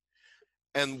debt.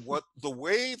 And the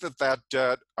way that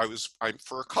debt,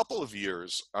 for a couple of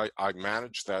years, I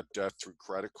managed that debt through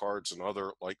credit cards and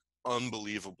other like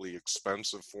unbelievably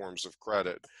expensive forms of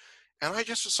credit. And I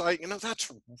just decided,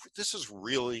 this is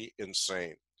really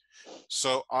insane.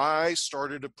 So I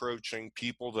started approaching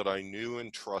people that I knew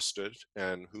and trusted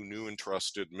and who knew and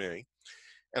trusted me.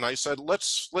 And I said,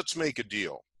 let's make a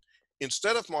deal.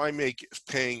 Instead of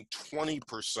paying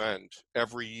 20%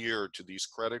 every year to these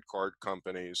credit card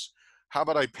companies, how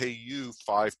about I pay you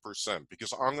 5%?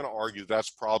 Because I'm going to argue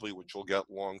that's probably what you'll get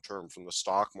long-term from the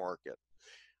stock market.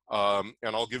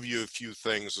 And I'll give you a few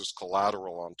things as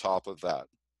collateral on top of that.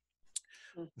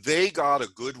 They got a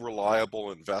good,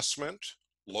 reliable investment,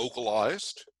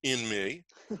 localized in me.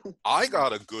 I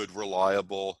got a good,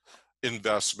 reliable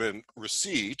investment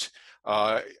receipt.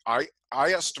 I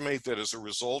estimate that as a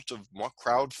result of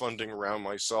crowdfunding around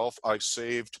myself, I've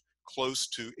saved close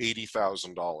to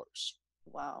 $80,000.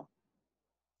 Wow.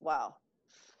 Wow.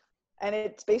 And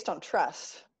it's based on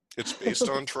trust. It's based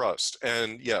on trust.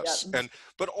 And yes, Yep.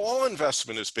 but all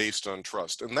investment is based on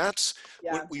trust. And that's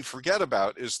what we forget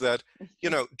about, is that,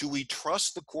 do we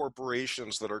trust the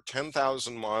corporations that are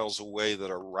 10,000 miles away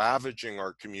that are ravaging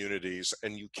our communities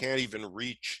and you can't even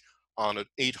reach on an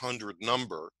 800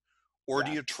 number? Or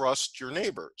do you trust your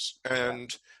neighbors?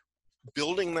 And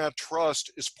building that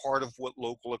trust is part of what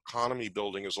local economy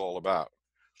building is all about.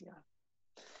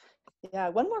 Yeah,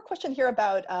 one more question here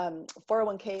about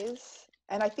 401ks.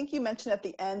 And I think you mentioned at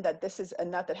the end that this is a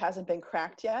nut that hasn't been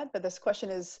cracked yet, but this question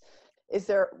is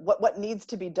there, what needs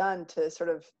to be done to sort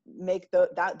of make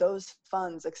those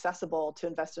funds accessible to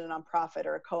invest in a nonprofit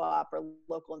or a co-op or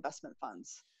local investment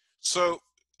funds? So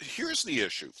here's the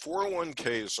issue.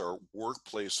 401ks are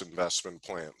workplace investment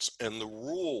plans, and the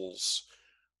rules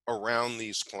around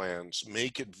these plans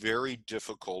make it very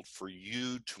difficult for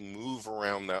you to move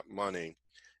around that money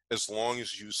as long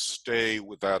as you stay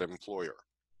with that employer.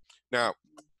 Now,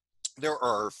 there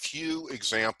are a few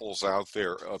examples out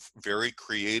there of very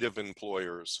creative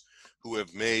employers who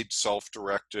have made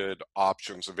self-directed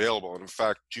options available. And in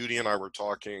fact, Judy and I were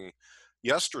talking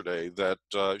yesterday that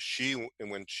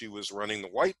when she was running the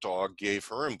White Dog, gave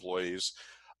her employees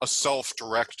a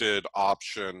self-directed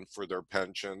option for their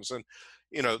pensions. And,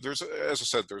 you know, there's, as I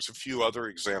said, there's a few other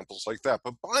examples like that,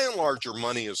 but by and large, your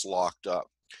money is locked up.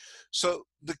 So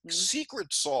the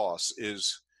secret sauce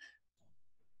is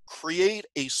create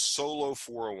a solo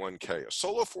 401k. A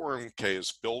solo 401k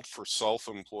is built for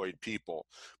self-employed people.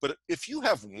 But if you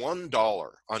have $1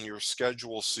 on your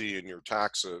Schedule C in your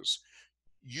taxes,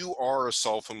 you are a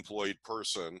self-employed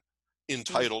person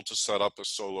entitled to set up a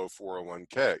solo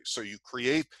 401k. So you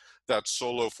create that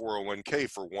solo 401k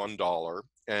for $1,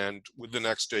 and with the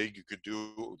next day you could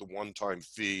do the one-time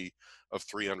fee of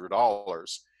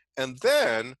 $300. And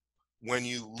then when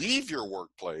you leave your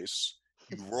workplace,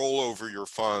 you roll over your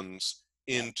funds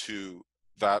into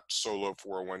that solo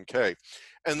 401k.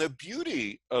 And the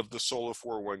beauty of the solo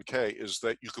 401k is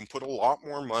that you can put a lot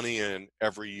more money in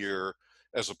every year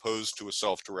as opposed to a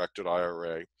self-directed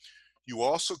IRA. You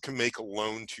also can make a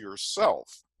loan to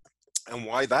yourself. And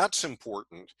why that's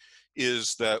important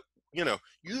is that, you know,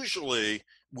 usually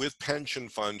with pension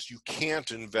funds, you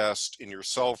can't invest in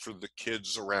yourself or the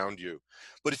kids around you.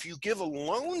 But if you give a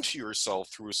loan to yourself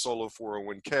through a solo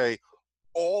 401k,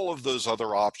 all of those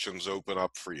other options open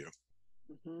up for you.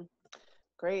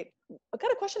 Great. I've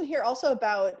got a question here also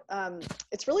about,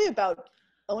 it's really about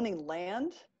owning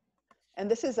land. And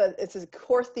this is it's a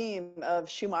core theme of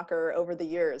Schumacher over the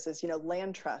years is, you know,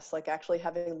 land trust, like actually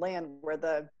having land where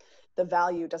the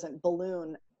value doesn't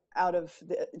balloon out of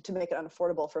to make it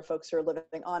unaffordable for folks who are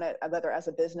living on it, whether as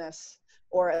a business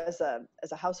or as a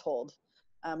household.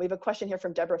 We have a question here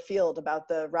from Deborah Field about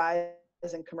the rise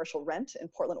in commercial rent in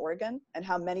Portland, Oregon, and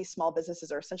how many small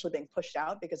businesses are essentially being pushed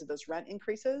out because of those rent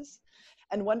increases.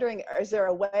 And wondering, is there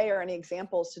a way or any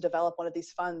examples to develop one of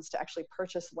these funds to actually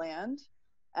purchase land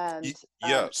and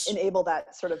yes, enable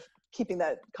that sort of keeping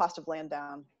that cost of land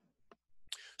down?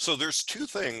 So there's two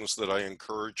things that I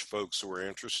encourage folks who are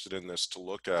interested in this to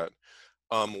look at.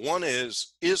 One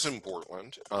is in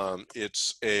Portland.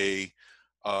 It's a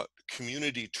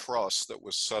community trust that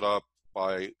was set up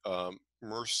by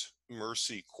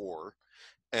Mercy Corps,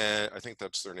 and I think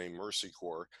that's their name, Mercy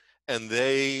Corps, and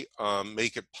they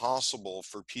make it possible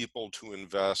for people to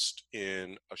invest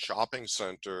in a shopping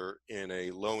center in a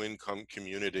low-income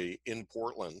community in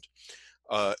Portland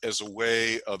as a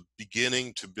way of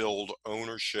beginning to build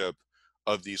ownership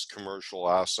of these commercial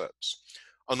assets.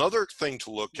 Another thing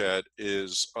to look at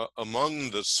is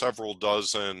among the several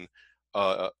dozen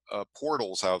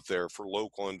portals out there for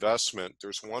local investment,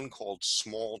 there's one called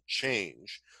Small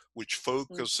Change, which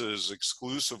focuses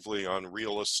exclusively on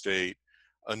real estate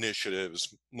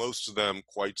initiatives, most of them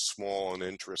quite small and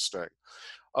interesting.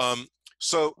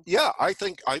 So yeah, I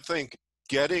think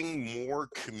getting more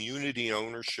community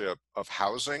ownership of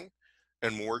housing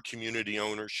and more community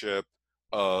ownership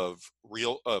of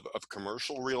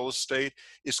commercial real estate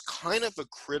is kind of a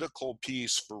critical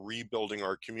piece for rebuilding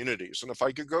our communities. And if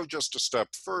I could go just a step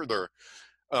further,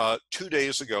 2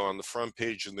 days ago on the front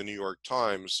page of the New York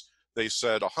Times, they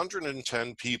said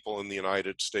 110 people in the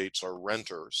United States are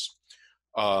renters.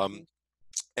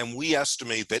 And we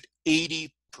estimate that 80%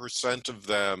 of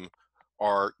them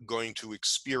are going to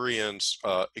experience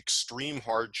extreme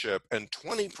hardship, and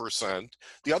 20%,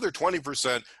 the other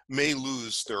 20% may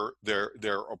lose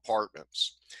their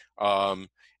apartments.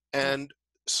 And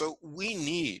so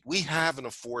we have an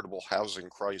affordable housing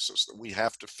crisis that we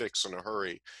have to fix in a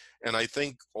hurry. And I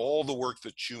think all the work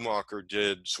that Schumacher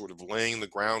did, sort of laying the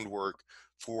groundwork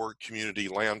for community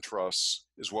land trusts,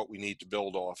 is what we need to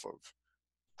build off of.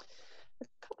 A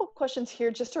couple of questions here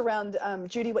just around,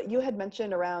 Judy, what you had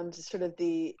mentioned around sort of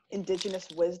the indigenous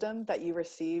wisdom that you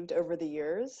received over the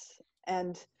years,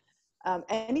 and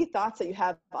any thoughts that you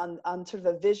have on sort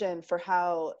of a vision for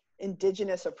how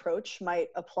indigenous approach might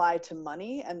apply to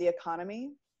money and the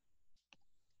economy?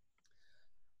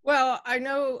 Well, I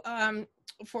know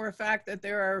for a fact that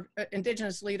there are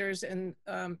indigenous leaders and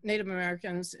Native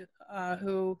Americans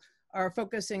who are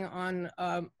focusing on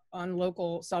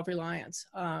local self-reliance,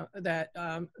 that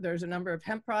there's a number of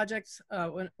hemp projects.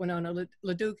 Winona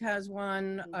LaDuke has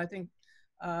one. I think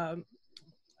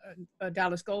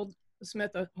Dallas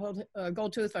Goldsmith,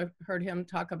 Goldtooth, I've heard him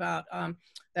talk about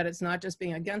that it's not just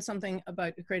being against something,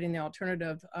 but creating the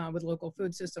alternative with local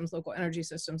food systems, local energy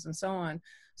systems, and so on.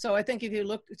 So I think if you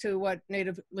look to what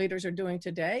Native leaders are doing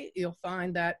today, you'll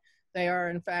find that they are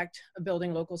in fact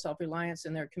building local self-reliance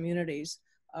in their communities.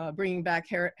 Bringing back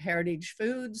heritage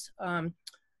foods.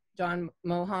 John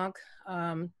Mohonk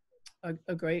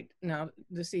a great, now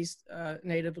deceased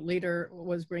Native leader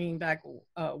was bringing back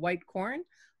white corn.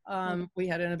 We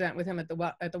had an event with him at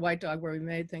the White Dog where we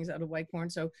made things out of white corn.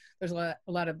 So there's a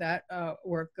lot of that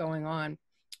work going on.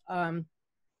 I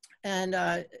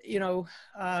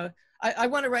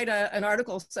want to write an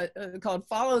article called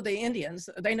 "Follow the Indians.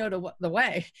 They know the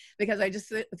way," because I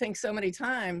just think so many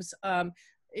times,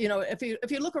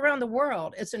 if you look around the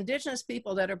world, it's indigenous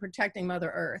people that are protecting Mother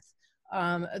Earth.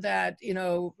 That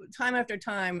time after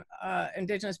time,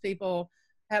 indigenous people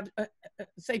have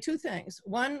say two things.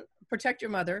 One, protect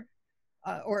your mother,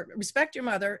 or respect your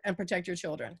mother and protect your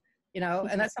children.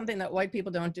 And that's something that white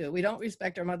people don't do. We don't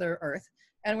respect our Mother Earth,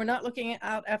 and we're not looking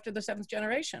out after the seventh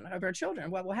generation of our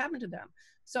children. What will happen to them?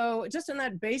 So just in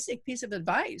that basic piece of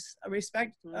advice,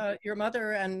 respect your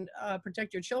mother and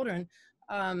protect your children.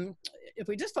 If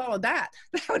we just follow that,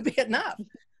 that would be enough.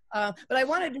 But I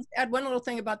wanted to add one little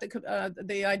thing about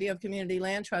the idea of community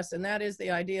land trust, and that is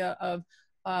the idea of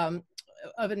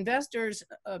investors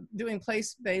doing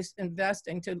place-based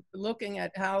investing, to looking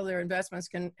at how their investments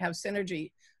can have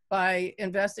synergy by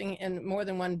investing in more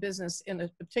than one business in a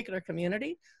particular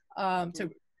community to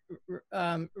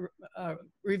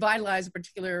revitalize a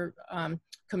particular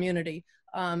community.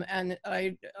 And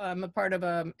I'm a part of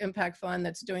an impact fund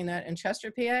that's doing that in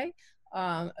Chester, PA,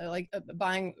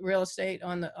 buying real estate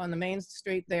on the main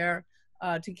street there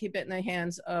to keep it in the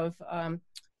hands of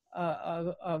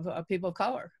people of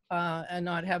color and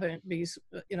not having it be,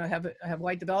 have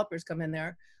white developers come in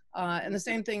there. And the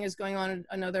same thing is going on.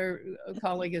 Another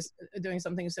colleague is doing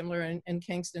something similar in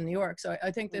Kingston, New York. So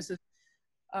I think this is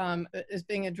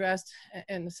being addressed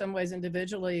in some ways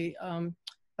individually,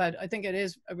 but I think it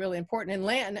is really important. In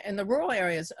land, in the rural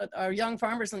areas, our young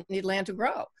farmers need land to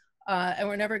grow, and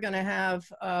we're never going to have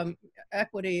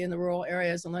equity in the rural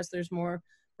areas unless there's more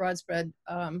broad spread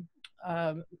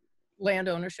land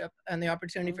ownership and the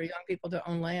opportunity for young people to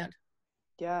own land.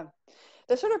 Yeah.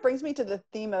 This sort of brings me to the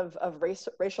theme of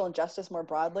racial injustice more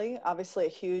broadly. Obviously a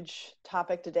huge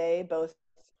topic today, both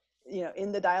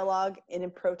in the dialogue and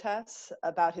in protests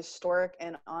about historic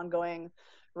and ongoing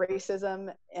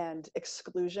racism and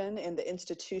exclusion in the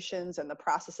institutions and the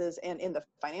processes and in the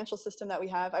financial system that we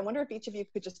have. I wonder if each of you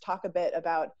could just talk a bit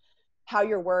about how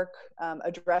your work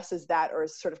addresses that, or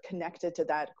is sort of connected to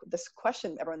that, this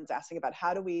question everyone's asking about,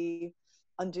 how do we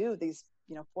undo these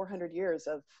 400 years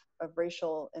of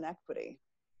racial inequity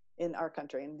in our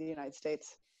country, in the United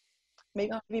States?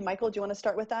 Maybe Michael, do you want to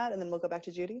start with that, and then we'll go back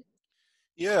to Judy?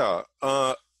 Yeah.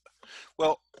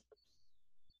 Well,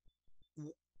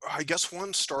 I guess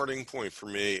one starting point for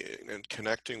me, and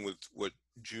connecting with what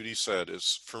Judy said,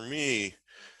 is for me,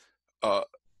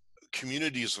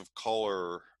 communities of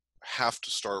color have to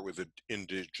start with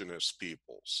indigenous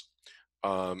peoples.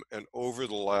 And over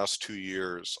the last 2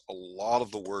 years, a lot of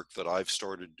the work that I've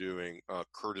started doing,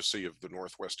 courtesy of the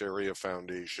Northwest Area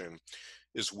Foundation,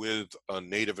 is with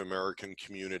Native American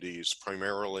communities,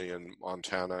 primarily in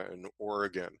Montana and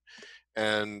Oregon.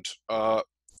 And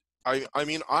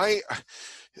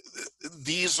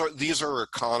these are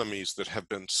economies that have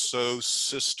been so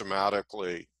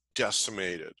systematically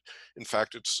decimated. In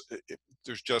fact,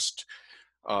 there's just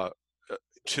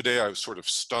today I was sort of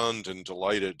stunned and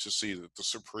delighted to see that the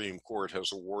Supreme Court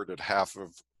has awarded half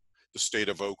of the state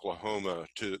of Oklahoma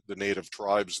to the native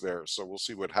tribes there. So we'll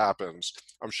see what happens.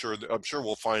 I'm sure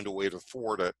we'll find a way to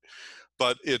thwart it.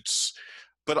 But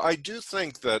I do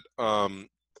think that the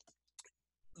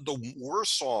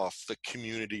worse off the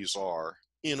communities are,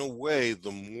 in a way,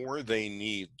 the more they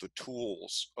need the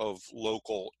tools of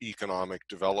local economic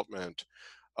development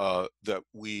that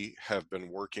we have been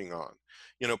working on.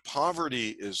 Poverty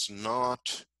is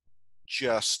not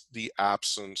just the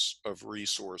absence of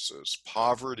resources.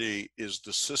 Poverty is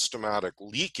the systematic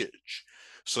leakage,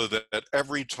 so that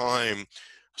every time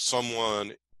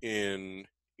someone in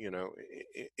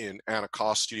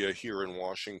Anacostia here in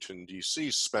Washington,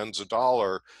 D.C. spends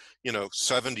 $1,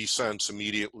 70 cents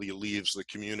immediately leaves the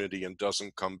community and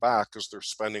doesn't come back because they're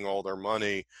spending all their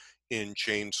money in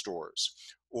chain stores.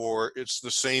 Or it's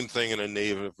the same thing in a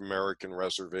Native American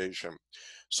reservation.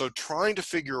 So trying to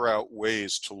figure out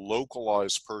ways to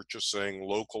localize purchasing,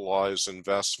 localize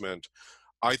investment,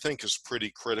 I think is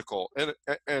pretty critical.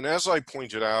 And as I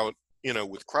pointed out,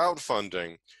 with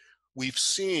crowdfunding, we've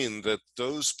seen that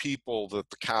those people that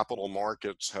the capital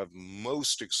markets have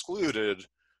most excluded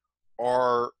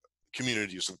are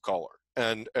communities of color.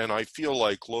 And I feel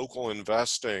like local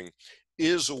investing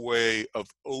is a way of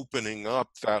opening up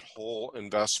that whole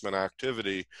investment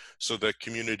activity so that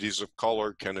communities of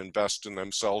color can invest in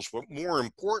themselves, but more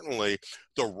importantly,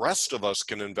 the rest of us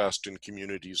can invest in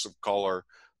communities of color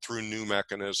through new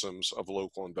mechanisms of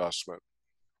local investment.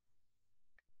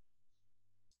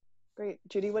 Great.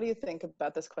 Judy, what do you think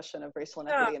about this question of racial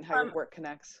inequity and how your work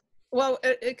connects? Well,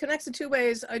 it connects in two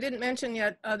ways. I didn't mention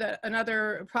yet that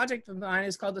another project of mine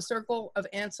is called the Circle of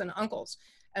Aunts and Uncles.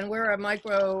 And we're a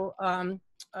micro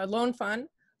loan fund.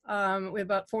 We have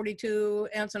about 42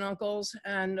 aunts and uncles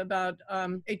and about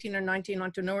 18 or 19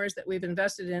 entrepreneurs that we've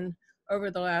invested in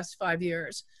over the last 5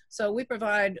 years. So we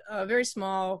provide very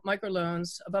small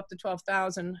microloans of up to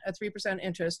 $12,000 at 3%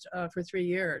 interest for 3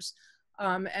 years.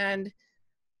 And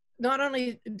not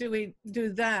only do we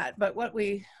do that, but what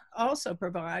we also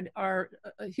provide are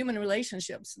human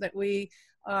relationships that we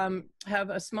have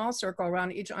a small circle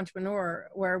around each entrepreneur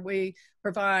where we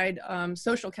provide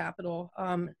social capital,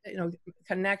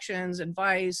 connections,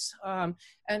 advice,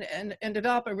 and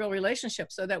develop a real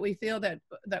relationship so that we feel that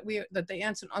the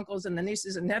aunts and uncles and the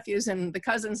nieces and nephews and the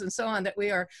cousins and so on, that we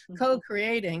are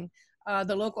co-creating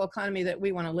the local economy that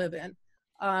we want to live in.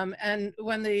 And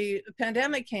when the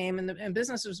pandemic came and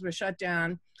businesses were shut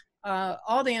down,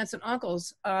 all the aunts and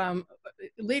uncles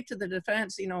leaped to the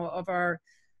defense, of our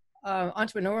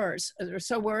entrepreneurs. They're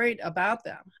so worried about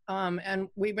them. And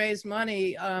we raised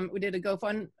money. We did a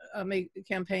GoFundMe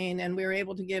campaign, and we were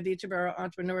able to give each of our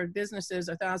entrepreneur businesses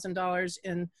 $1,000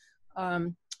 in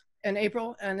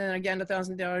April, and then again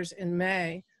 $1,000 in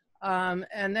May.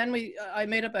 And then I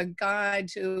made up a guide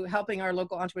to helping our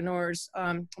local entrepreneurs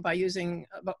by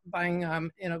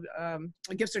buying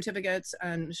gift certificates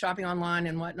and shopping online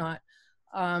and whatnot.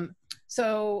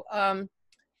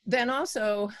 Then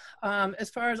also, as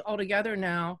far as altogether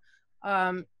now,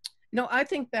 I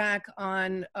think back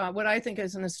on what I think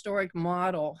is an historic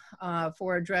model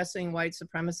for addressing white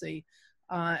supremacy,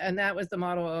 and that was the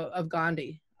model of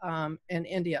Gandhi in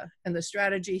India, and the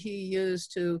strategy he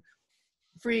used to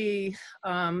free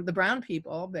the brown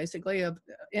people, basically, of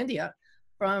India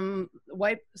from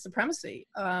white supremacy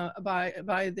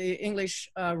by the English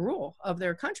rule of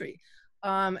their country.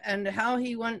 And how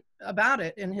he went about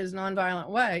it in his nonviolent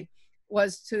way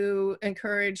was to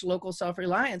encourage local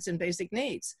self-reliance in basic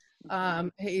needs.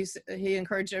 He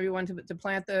encouraged everyone to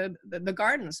plant the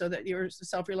garden so that you're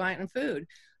self-reliant in food.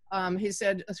 He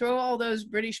said, throw all those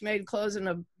British-made clothes in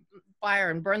a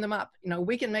fire and burn them up.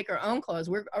 We can make our own clothes.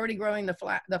 We're already growing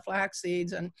the flax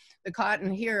seeds and the cotton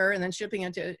here and then shipping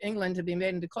it to England to be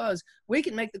made into clothes. We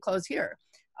can make the clothes here.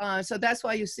 So that's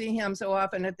why you see him so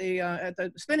often at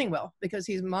the spinning wheel, because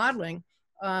he's modeling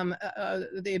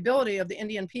the ability of the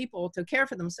Indian people to care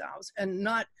for themselves and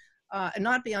not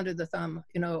be under the thumb,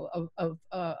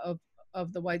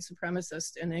 of the white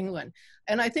supremacist in England.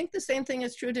 And I think the same thing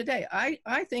is true today.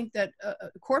 I think that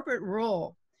corporate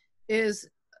rule is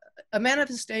a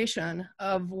manifestation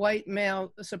of white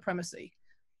male supremacy.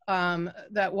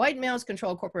 That white males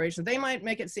control corporations. They might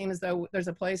make it seem as though there's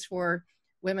a place for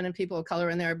women and people of color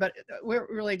in there, but we're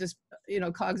really just,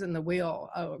 cogs in the wheel,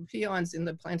 peons in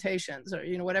the plantations, or,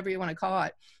 whatever you want to call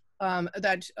it,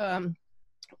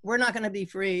 we're not going to be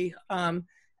free, and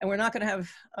we're not going to have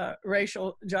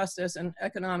racial justice and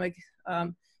economic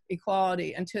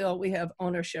equality until we have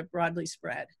ownership broadly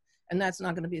spread. And that's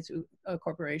not going to be through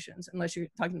corporations, unless you're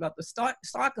talking about the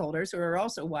stockholders who are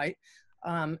also white.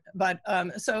 At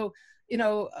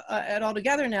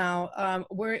Altogether now,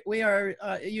 we are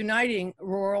uniting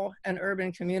rural and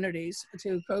urban communities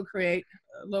to co-create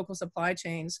local supply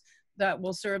chains that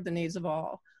will serve the needs of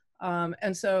all.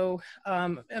 Sort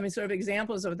of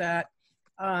examples of that,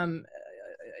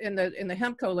 in the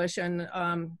hemp coalition,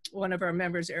 one of our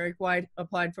members, Eric White,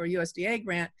 applied for a USDA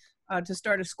grant to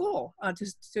start a school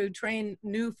to train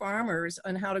new farmers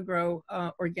on how to grow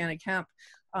organic hemp.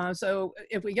 So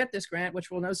if we get this grant, which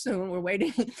we'll know soon, we're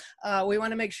waiting, we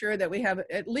want to make sure that we have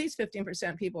at least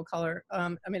 15% people of color.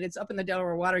 It's up in the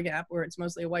Delaware Water Gap where it's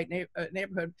mostly a white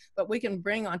neighborhood, but we can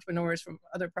bring entrepreneurs from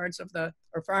other parts of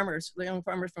farmers, young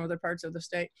farmers from other parts of the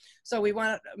state. So we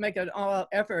want to make an all-out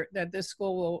effort that this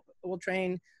school will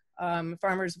train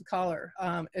farmers of color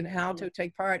in how to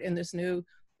take part in this new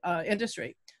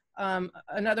industry.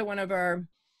 Another one of our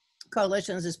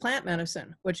coalitions is plant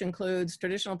medicine, which includes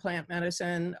traditional plant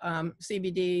medicine,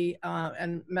 CBD,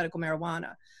 and medical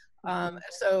marijuana.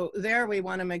 So there we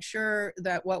want to make sure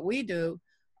that what we do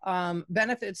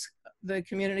benefits the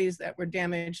communities that were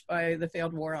damaged by the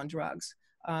failed war on drugs,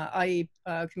 i.e.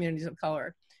 Communities of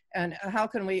color. And how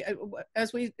can we,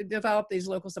 as we develop these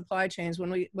local supply chains,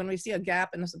 when we see a gap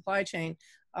in the supply chain,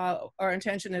 our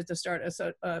intention is to start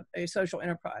a social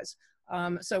enterprise.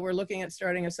 So we're looking at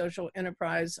starting a social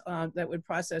enterprise that would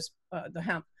process the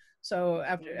hemp. So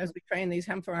as we train these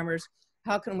hemp farmers,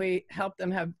 how can we help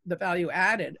them have the value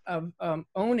added of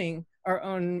owning our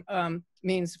own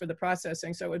means for the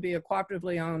processing. So it would be a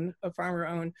cooperatively owned, a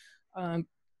farmer-owned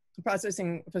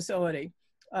processing facility.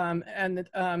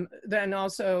 Then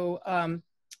also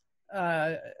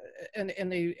in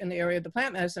the area of the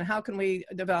plant medicine, how can we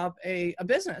develop a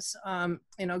business,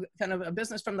 you know, kind of a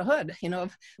business from the hood, you know,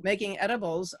 of making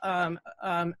edibles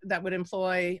that would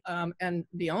employ and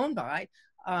be owned by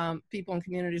people in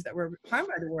communities that were harmed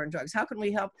by the war on drugs? How can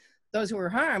we help those who were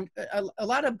harmed? A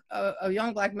lot of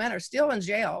young Black men are still in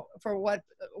jail for what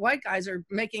white guys are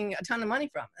making a ton of money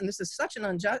from. And this is such an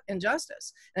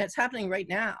injustice, and it's happening right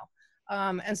now.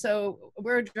 And so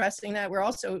we're addressing that.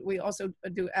 We also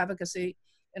do advocacy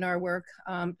in our work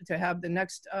to have the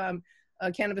next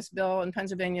cannabis bill in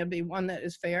Pennsylvania be one that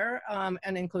is fair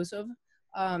and inclusive,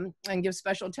 and give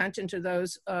special attention to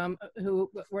those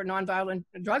who were nonviolent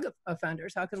drug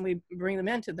offenders. How can we bring them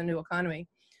into the new economy?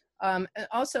 And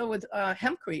also with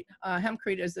hempcrete.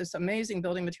 Hempcrete is this amazing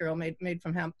building material made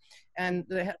from hemp. And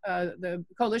the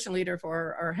coalition leader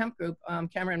for our hemp group,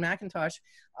 Cameron McIntosh,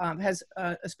 has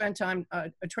spent time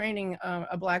training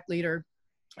a Black leader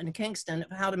in Kingston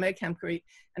of how to make hempcrete.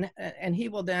 And he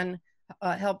will then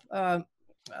help Black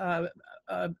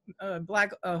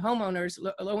homeowners,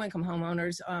 low-income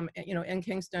homeowners, you know, in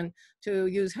Kingston to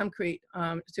use hempcrete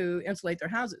to insulate their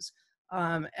houses.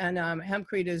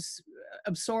 Hempcrete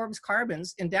absorbs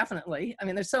carbons indefinitely. I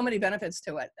mean, there's so many benefits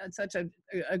to it. It's such a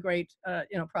great,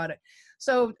 you know, product.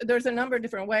 So there's a number of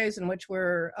different ways in which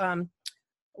we're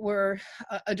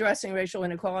addressing racial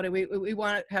inequality. We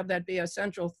want to have that be a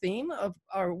central theme of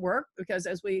our work, because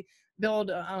as we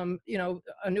build, you know,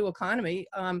 a new economy,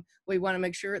 we want to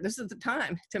make sure this is the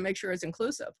time to make sure it's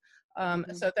inclusive.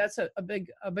 So that's a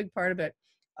big part of it.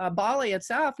 Bali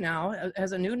itself now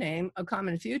has a new name, A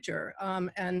Common Future,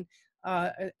 and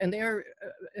they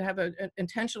have an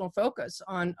intentional focus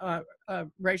on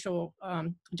racial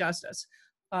justice.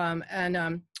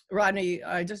 Rodney,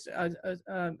 I just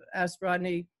asked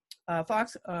Rodney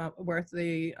Foxworth,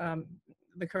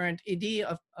 the current ED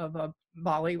of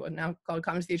Bali, now called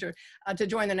Common Future, to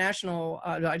join the national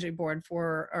advisory board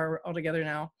for our Altogether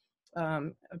Now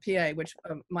PA, which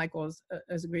Michael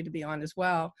has agreed to be on as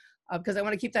well. Because I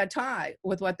want to keep that tie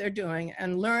with what they're doing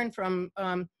and learn from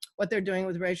what they're doing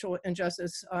with racial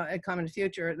injustice at Common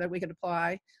Future that we could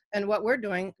apply, and what we're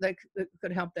doing that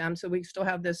could help them, so we still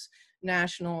have this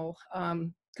national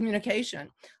communication.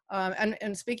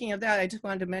 And speaking of that, I just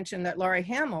wanted to mention that Laurie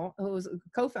Hamill, who was a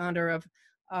co-founder of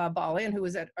Bali and who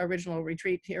was at our original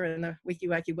retreat here in the Wiki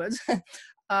Wacky Woods,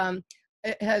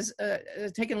 has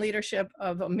taken leadership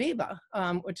of Amoeba,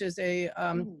 which is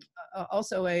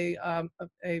also a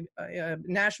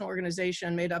national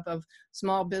organization made up of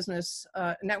small business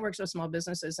networks of small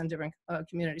businesses in different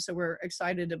communities. So we're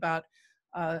excited about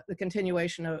the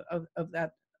continuation of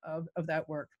that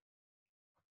work.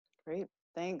 Great,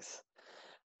 thanks.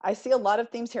 I see a lot of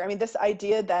themes here. I mean, this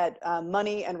idea that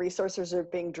money and resources are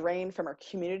being drained from our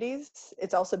communities,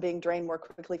 it's also being drained more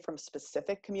quickly from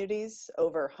specific communities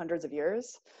over hundreds of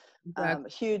years.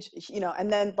 Exactly. Huge, you know,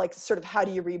 and then like sort of how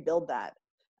do you rebuild that?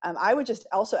 I would just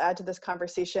also add to this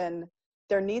conversation,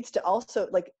 there needs to also,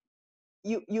 like,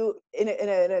 you in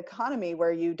an economy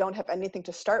where you don't have anything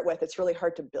to start with, it's really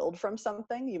hard to build from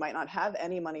something. You might not have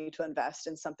any money to invest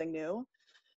in something new.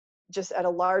 Just at a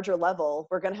larger level,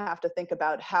 we're going to have to think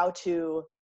about how to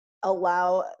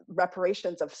allow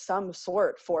reparations of some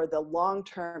sort for the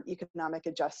long-term economic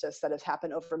injustice that has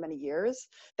happened over many years.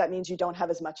 That means you don't have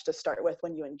as much to start with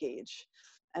when you engage.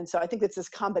 And so I think it's this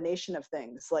combination of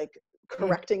things, like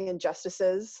correcting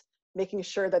injustices, making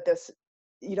sure that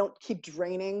you don't keep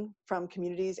draining from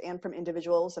communities and from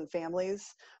individuals and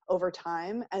families over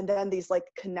time. And then these like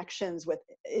connections with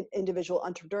individual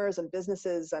entrepreneurs and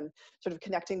businesses and sort of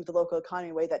connecting to the local economy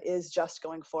in a way that is just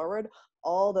going forward.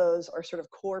 All those are sort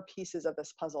of core pieces of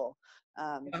this puzzle.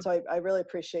 So I really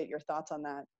appreciate your thoughts on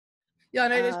that. Yeah,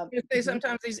 and I just say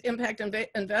sometimes these impact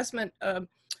investment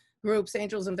groups,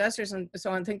 angels investors and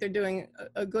so on, think they're doing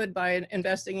a good by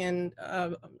investing in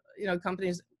you know,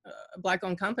 companies,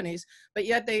 Black-owned companies, but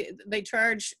yet they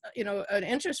charge, you know, an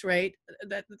interest rate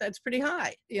that's pretty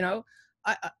high. You know,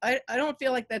 I don't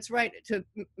feel like that's right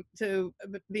to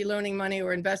be loaning money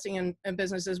or investing in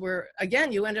businesses where,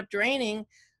 again, you end up draining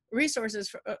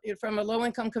resources from a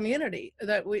low-income community.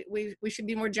 That we should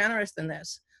be more generous than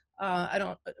this. I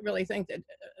don't really think that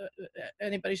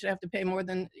anybody should have to pay more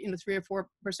than, you know, 3 or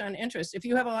 4% interest. If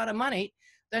you have a lot of money,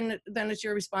 then it's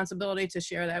your responsibility to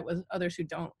share that with others who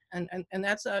don't. And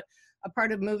that's a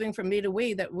part of moving from me to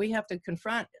we that we have to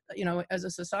confront, you know, as a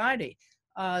society.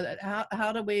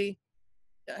 How do we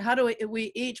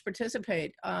each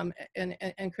participate in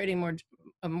creating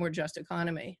a more just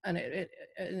economy. And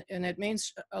it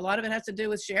means a lot of it has to do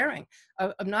with sharing,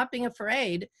 of not being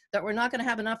afraid that we're not going to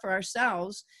have enough for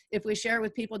ourselves if we share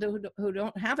with people who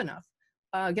don't have enough.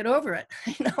 Get over it.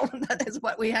 That is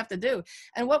what we have to do.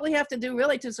 And what we have to do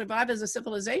really to survive as a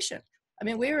civilization. I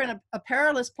mean, we're in a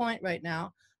perilous point right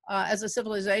now as a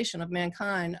civilization of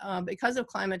mankind because of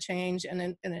climate change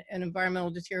and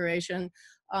environmental deterioration.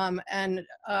 And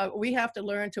we have to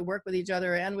learn to work with each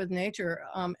other and with nature.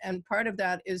 And part of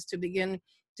that is to begin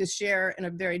to share in a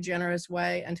very generous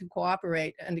way and to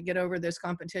cooperate and to get over this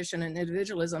competition and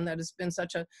individualism that has been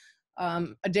such a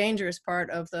dangerous part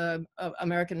of the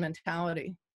American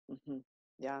mentality. Mm-hmm.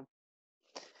 Yeah.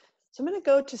 So I'm going to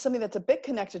go to something that's a bit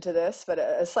connected to this, but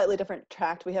a slightly different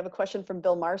tract. We have a question from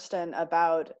Bill Marston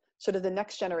about sort of the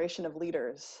next generation of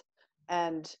leaders.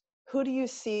 And who do you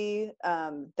see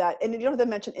that, and you don't have to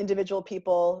mention individual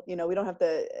people, we don't have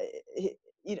to,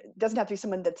 it doesn't have to be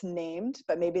someone that's named,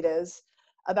 but maybe it is,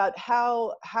 about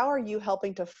how are you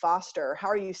helping to foster, how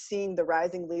are you seeing the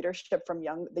rising leadership from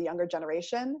the younger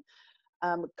generation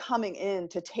coming in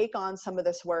to take on some of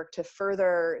this work to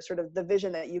further sort of the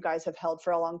vision that you guys have held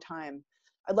for a long time.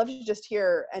 I'd love to just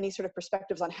hear any sort of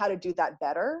perspectives on how to do that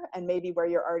better and maybe where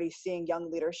you're already seeing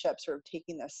young leadership sort of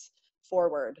taking this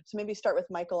forward. So maybe start with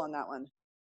Michael on that one.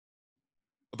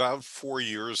 About 4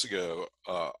 years ago,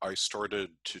 I started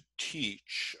to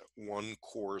teach one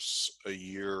course a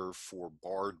year for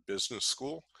Bard Business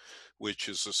School, which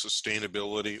is a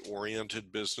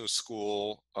sustainability-oriented business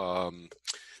school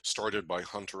started by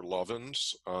Hunter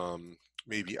Lovins,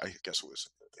 maybe I guess it was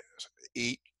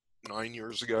 8-9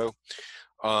 years ago.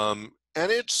 And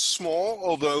it's small,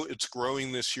 although it's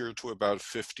growing this year to about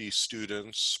 50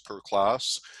 students per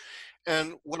class.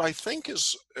 And what I think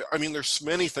is, I mean, there's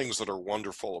many things that are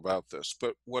wonderful about this,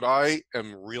 but what I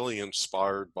am really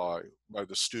inspired by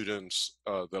the students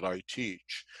that I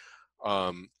teach,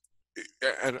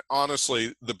 and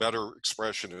honestly, the better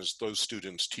expression is those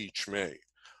students teach me,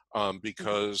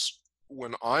 because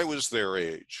when I was their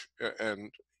age,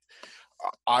 and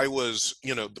I was,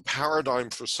 the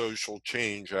paradigm for social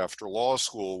change after law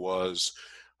school was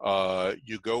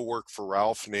you go work for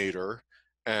Ralph Nader,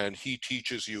 and he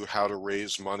teaches you how to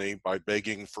raise money by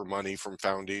begging for money from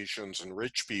foundations and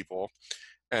rich people.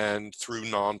 And through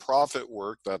nonprofit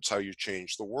work, that's how you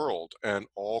change the world. And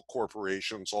all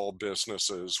corporations, all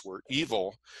businesses were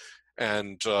evil.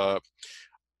 And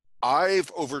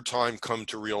I've over time come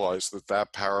to realize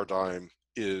that paradigm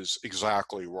is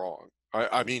exactly wrong.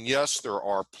 I mean, yes, there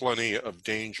are plenty of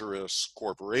dangerous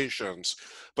corporations,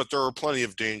 but there are plenty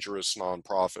of dangerous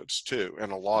nonprofits too,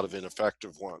 and a lot of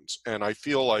ineffective ones. And I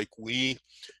feel like we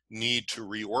need to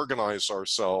reorganize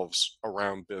ourselves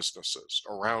around businesses,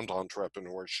 around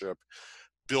entrepreneurship,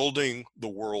 building the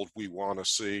world we want to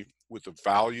see with the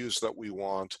values that we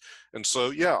want. And so,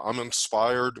 yeah, I'm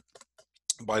inspired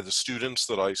by the students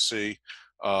that I see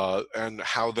and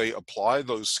how they apply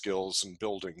those skills in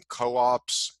building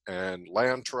co-ops and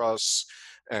land trusts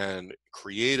and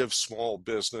creative small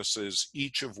businesses,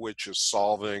 each of which is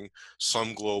solving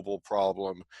some global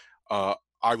problem.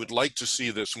 I would like to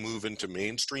see this move into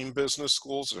mainstream business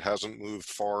schools. It hasn't moved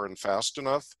far and fast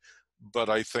enough, but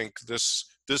I think this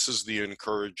is the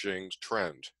encouraging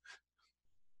trend.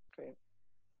 Great.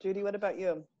 Judy, what about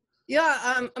you?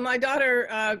 Yeah, my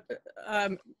daughter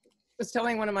was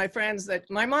telling one of my friends that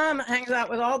my mom hangs out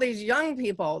with all these young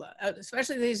people,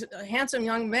 especially these handsome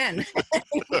young men.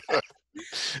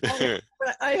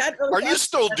 Are you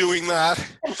still doing that?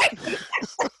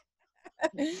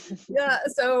 Yeah,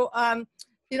 so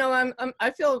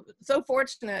I feel so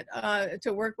fortunate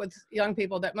to work with young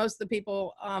people, that most of the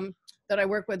people that I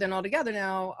work with and all together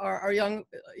now are young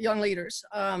leaders.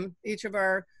 Each of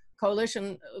our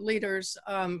coalition leaders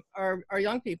are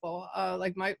young people,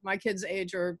 like my kids'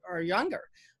 age or younger.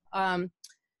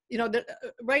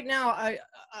 Right now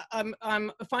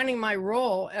I'm finding my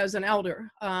role as an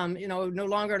elder. No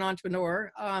longer an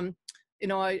entrepreneur.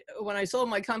 When I sold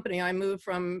my company, I moved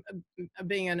from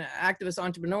being an activist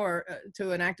entrepreneur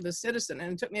to an activist citizen,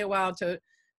 and it took me a while to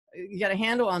get a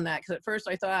handle on that, because at first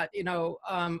I thought,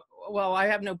 well, I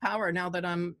have no power now that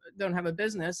don't have a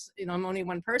business. I'm only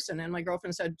one person. And my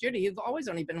girlfriend said, Judy, you've always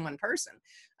only been one person.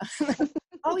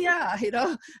 Oh yeah,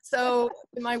 So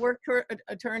my work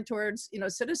turned towards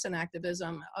citizen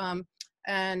activism,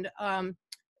 and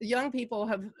young people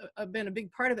have been a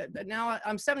big part of it. But now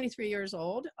I'm 73 years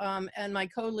old, and my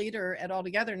co-leader at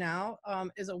Altogether now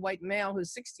is a white male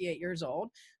who's 68 years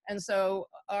old. And so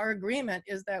our agreement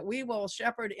is that we will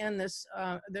shepherd in this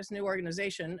new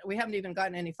organization. We haven't even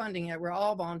gotten any funding yet. We're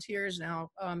all volunteers now,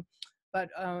 but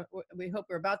we hope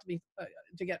we're about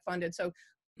to get funded. So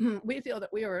we feel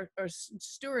that we are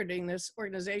stewarding this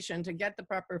organization to get the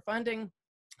proper funding,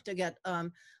 to get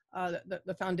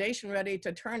the foundation ready,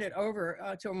 to turn it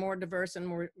over to a more diverse and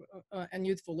more and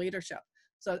youthful leadership.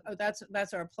 So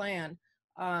that's our plan.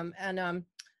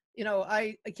 You know,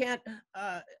 I can't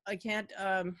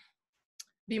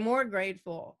be more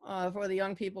grateful for the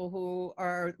young people who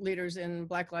are leaders in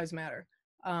Black Lives Matter.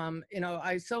 You know,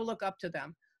 I so look up to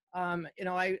them. You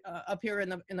know, I up here in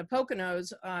the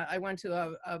Poconos, I went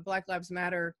to a Black Lives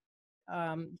Matter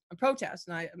a protest,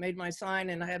 and I made my sign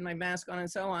and I had my mask on and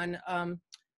so on,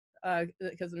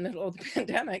 because in the middle of the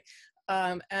pandemic.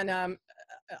 I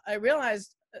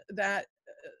realized that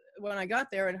when I got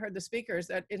there and heard the speakers,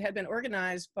 that it had been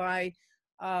organized by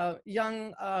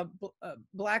young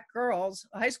Black girls,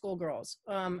 high school girls,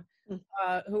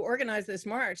 who organized this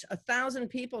march. 1,000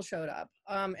 people showed up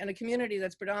in a community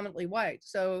that's predominantly white.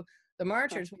 So the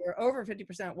marchers were over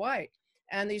 50% white.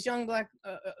 And these young Black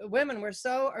women were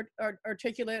so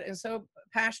articulate and so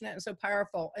passionate and so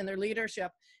powerful in their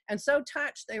leadership and so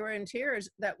touched, they were in tears,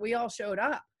 that we all showed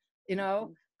up, you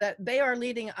know, that they are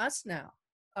leading us now.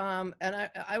 And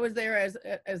I was there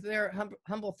as their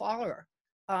humble follower.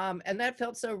 And that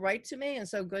felt so right to me and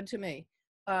so good to me.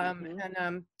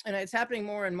 And it's happening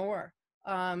more and more.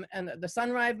 And the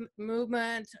Sunrise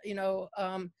movement, you know,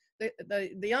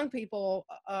 the young people,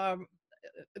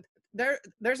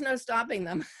 there's no stopping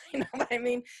them. You know what I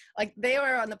mean? Like, they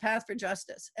are on the path for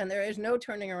justice, and there is no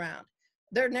turning around.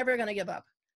 They're never going to give up,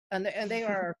 and they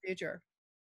are our future.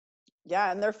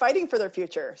 Yeah, and they're fighting for their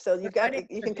future. So you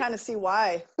can kind of see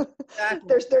why.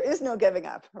 Exactly. there is no giving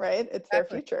up, right? It's their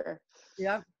future.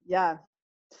 Yeah. Yeah.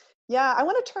 Yeah, I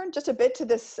want to turn just a bit to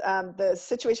this, the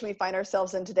situation we find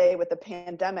ourselves in today with the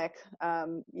pandemic.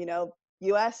 You know,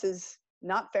 US is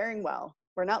not faring well.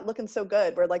 We're not looking so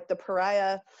good. We're like the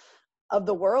pariah of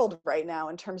the world right now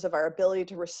in terms of our ability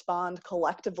to respond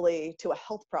collectively to a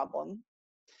health problem.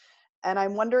 And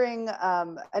I'm wondering,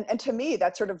 and to me,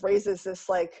 that sort of raises this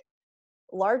like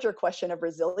larger question of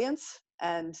resilience.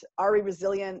 And are we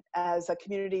resilient as a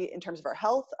community in terms of our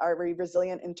health? Are we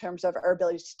resilient in terms of our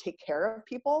ability to take care of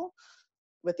people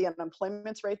with the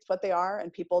unemployment rates what they are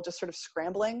and people just sort of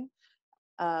scrambling?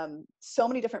 So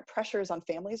many different pressures on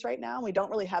families right now. We don't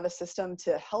really have a system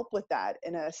to help with that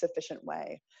in a sufficient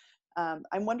way.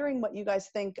 I'm wondering what you guys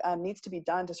think needs to be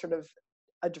done to sort of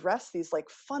address these like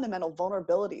fundamental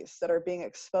vulnerabilities that are being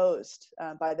exposed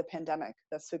by the pandemic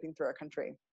that's sweeping through our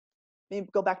country. Maybe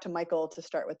go back to Michael to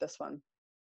start with this one.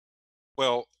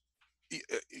 Well,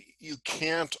 you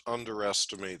can't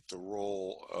underestimate the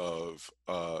role of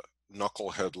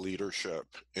knucklehead leadership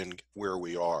in where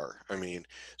we are. I mean,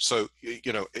 so,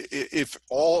 you know, if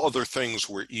all other things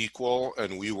were equal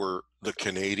and we were the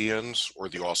Canadians or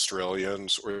the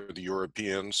Australians or the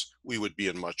Europeans, we would be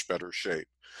in much better shape.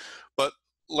 But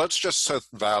let's just set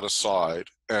that aside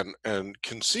and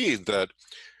concede that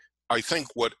I think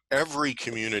what every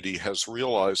community has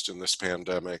realized in this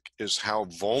pandemic is how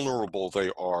vulnerable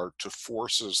they are to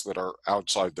forces that are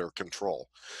outside their control.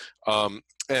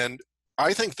 And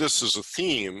I think this is a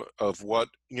theme of what,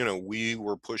 you know, we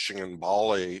were pushing in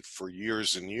Bali for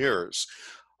years and years.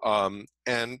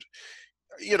 And,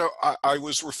 you know, I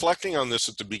was reflecting on this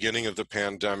at the beginning of the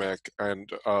pandemic,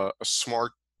 and a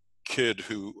smart kid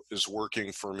who is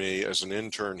working for me as an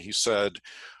intern, he said,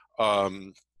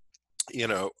 you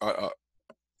know,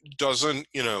 doesn't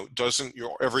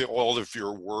all of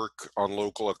your work on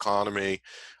local economy,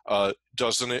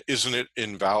 isn't it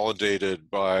invalidated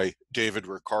by David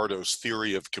Ricardo's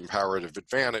theory of comparative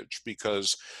advantage?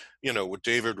 Because, you know, what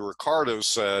David Ricardo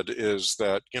said is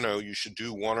that, you know, you should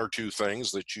do one or two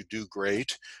things that you do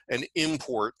great and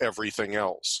import everything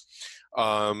else.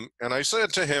 And I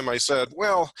said to him, I said,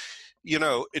 well, you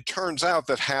know, it turns out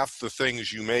that half the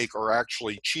things you make are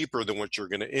actually cheaper than what you're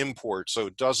going to import, so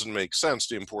it doesn't make sense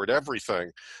to import everything.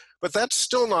 But that's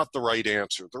still not the right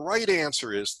answer. The right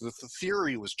answer is that the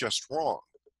theory was just wrong.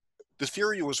 The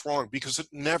theory was wrong because it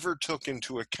never took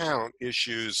into account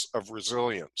issues of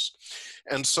resilience.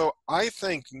 And so I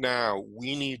think now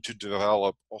we need to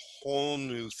develop a whole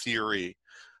new theory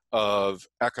of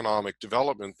economic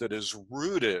development that is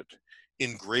rooted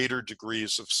in greater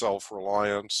degrees of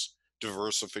self-reliance,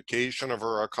 diversification of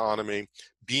our economy,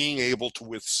 being able to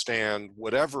withstand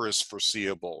whatever is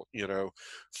foreseeable, you know,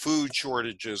 food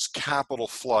shortages, capital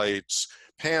flights,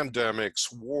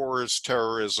 pandemics, wars,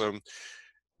 terrorism.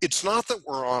 It's not that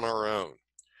we're on our own.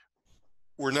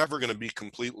 We're never going to be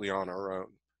completely on our own.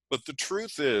 But the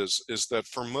truth is that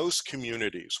for most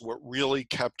communities, what really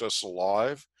kept us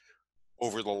alive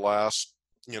over the last,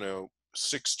 you know,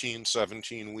 16,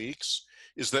 17 weeks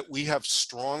is that we have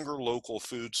stronger local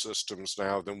food systems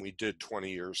now than we did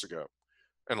 20 years ago.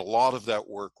 And a lot of that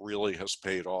work really has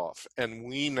paid off. And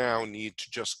we now need to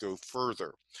just go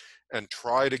further and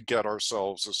try to get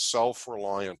ourselves as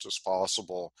self-reliant as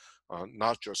possible,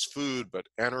 not just food, but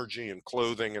energy and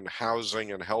clothing and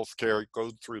housing and healthcare,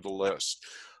 go through the list.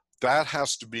 That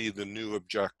has to be the new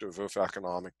objective of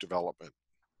economic development.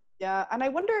 Yeah, and I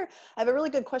wonder, I have a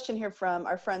really good question here from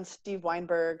our friend Steve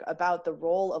Weinberg about the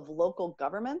role of local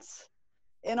governments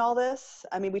in all this.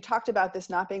 I mean, we talked about this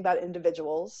not being about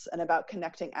individuals and about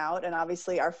connecting out. And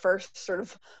obviously our first sort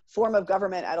of form of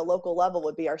government at a local level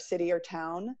would be our city or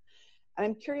town. And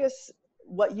I'm curious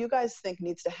what you guys think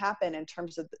needs to happen in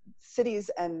terms of cities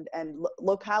and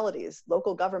localities,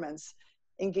 local governments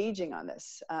engaging on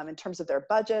this in terms of their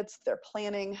budgets, their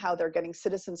planning, how they're getting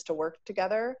citizens to work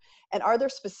together. And are there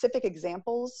specific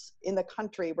examples in the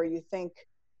country where you think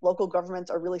local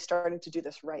governments are really starting to do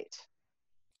this right?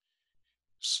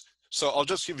 So I'll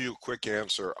just give you a quick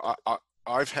answer.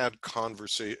 I've had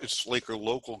conversations, it's like a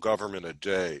local government a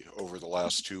day over the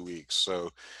last 2 weeks.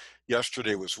 So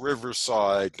yesterday was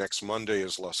Riverside, next Monday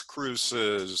is Las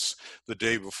Cruces, the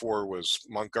day before was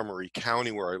Montgomery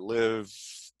County where I live,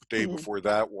 the day before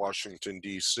that, Washington,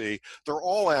 D.C. They're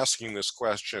all asking this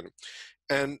question.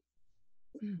 And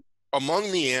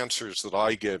among the answers that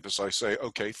I give is I say,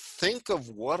 okay, think of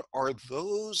what are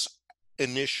those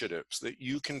initiatives that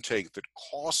you can take that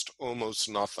cost almost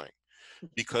nothing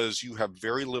because you have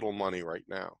very little money right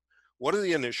now. What are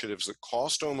the initiatives that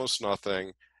cost almost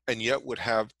nothing and yet would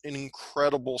have an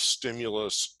incredible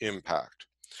stimulus impact?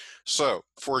 So,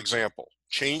 for example,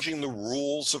 changing the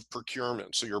rules of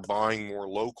procurement so you're buying more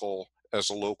local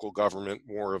as a local government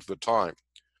more of the time.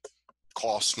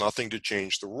 Costs nothing to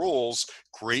change the rules,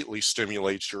 greatly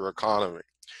stimulates your economy.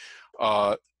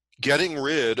 Getting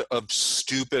rid of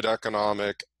stupid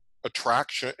economic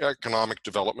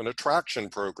development attraction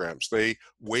programs. They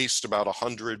waste about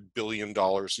 $100 billion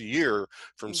a year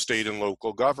from state and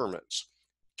local governments.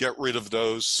 Get rid of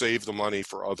those, save the money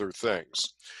for other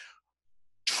things.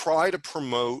 Try to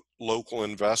promote local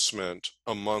investment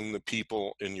among the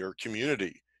people in your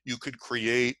community. You could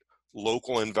create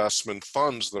local investment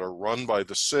funds that are run by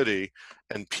the city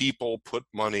and people put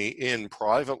money in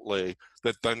privately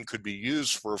that then could be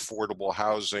used for affordable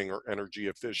housing or energy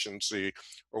efficiency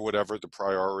or whatever the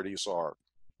priorities are.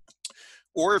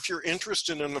 Or if you're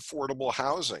interested in affordable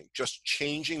housing, just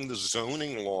changing the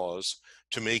zoning laws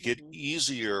to make it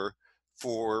easier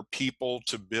for people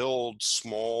to build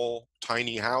small,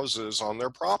 tiny houses on their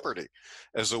property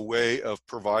as a way of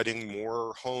providing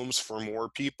more homes for more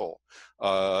people.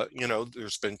 You know,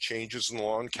 there's been changes in the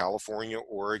law in California,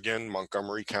 Oregon,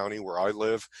 Montgomery County, where I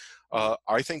live.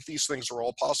 I think these things are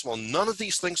all possible. None of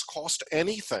these things cost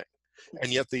anything,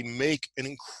 and yet they make an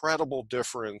incredible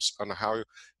difference on how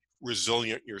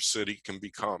resilient your city can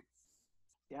become.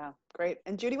 Yeah, great.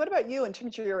 And Judy, what about you in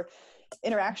terms of your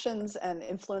interactions and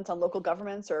influence on local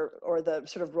governments or the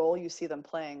sort of role you see them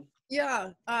playing?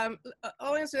 Yeah,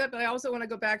 I'll answer that, but I also want to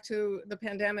go back to the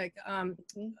pandemic.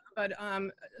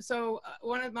 So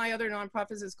one of my other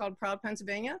nonprofits is called Proud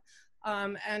Pennsylvania.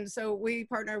 And so we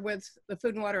partner with the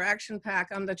Food and Water Action PAC.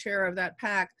 I'm the chair of that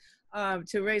PAC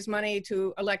to raise money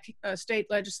to elect state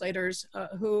legislators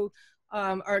who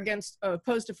are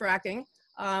opposed to fracking.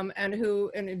 And who,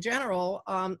 in general,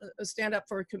 stand up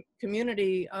for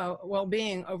community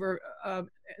well-being over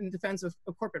in defense of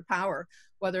corporate power,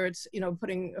 whether it's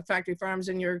putting factory farms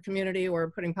in your community or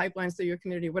putting pipelines through your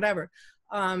community, whatever.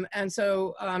 And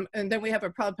then we have a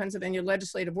Proud Pennsylvania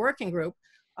Legislative Working Group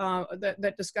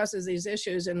that discusses these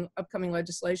issues in upcoming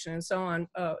legislation and so on,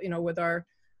 with our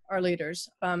leaders.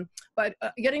 But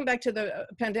getting back to the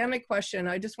pandemic question,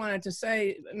 I just wanted to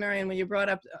say, Merrian, when you brought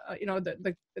up,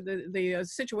 the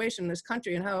situation in this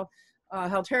country and how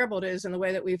terrible it is and the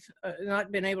way that we've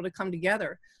not been able to come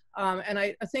together. And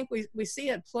I think we see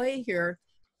at play here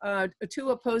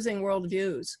two opposing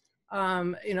worldviews,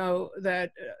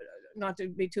 that not to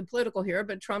be too political here,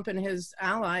 but Trump and his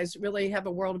allies really have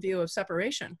a worldview of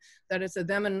separation, that it's a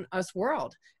them and us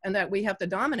world, and that we have to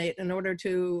dominate in order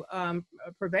to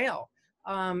prevail.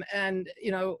 And,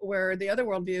 where the other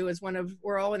worldview is one of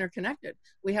we're all interconnected.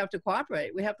 We have to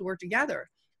cooperate. We have to work together.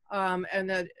 And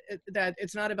that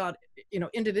it's not about,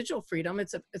 individual freedom.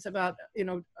 It's about,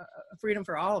 freedom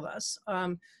for all of us.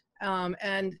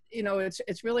 And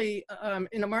it's really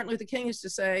Martin Luther King used to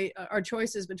say our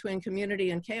choice is between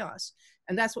community and chaos,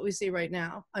 and that's what we see right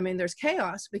now. I mean, there's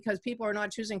chaos because people are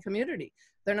not choosing community.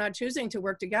 They're not choosing to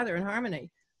work together in harmony,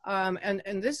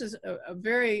 and this is a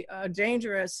very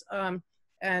dangerous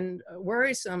and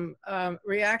worrisome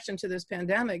reaction to this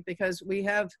pandemic, because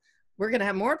we're we're going to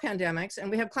have more pandemics, and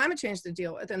we have climate change to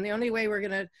deal with. And the only way we're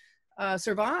going to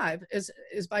survive is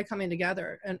by coming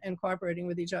together and cooperating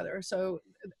with each other. So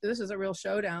this is a real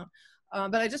showdown.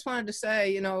 But I just wanted to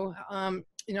say,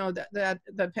 that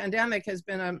the pandemic has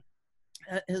been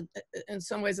in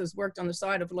some ways has worked on the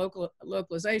side of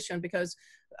localization, because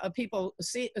people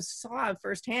saw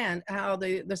firsthand how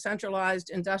the centralized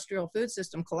industrial food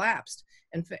system collapsed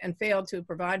and failed to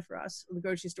provide for us, the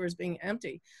grocery stores being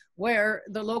empty, where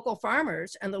the local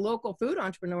farmers and the local food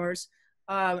entrepreneurs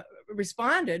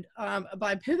responded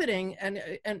by pivoting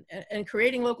and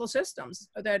creating local systems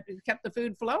that kept the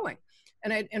food flowing.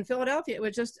 And in Philadelphia, it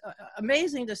was just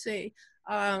amazing to see.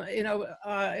 In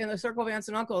the circle of aunts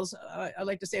and uncles, I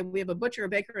like to say we have a butcher, a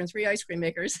baker, and 3 ice cream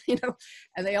makers,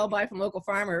 and they all buy from local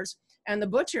farmers. And the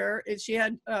butcher, she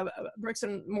had bricks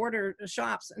and mortar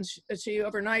shops, and she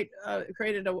overnight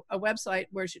created a website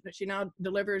where she now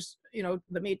delivers,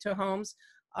 the meat to homes.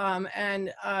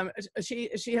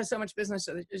 She has so much business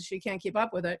that she can't keep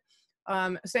up with it.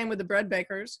 Same with the bread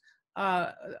bakers.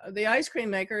 The ice cream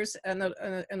makers and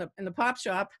the pop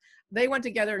shop, they went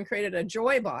together and created a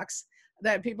joy box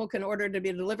that people can order to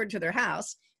be delivered to their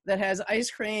house, that has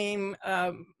ice cream,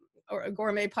 or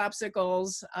gourmet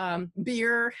popsicles,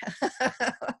 beer,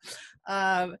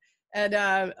 and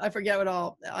I forget what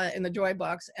all in the joy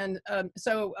box. And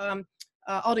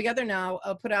all together now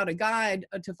put out a guide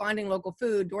to finding local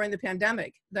food during the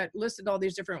pandemic that listed all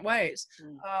these different ways.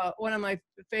 One of my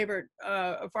favorite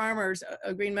farmers,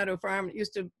 a Green Meadow Farm,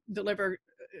 used to deliver,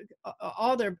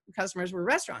 all their customers were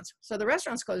restaurants. So the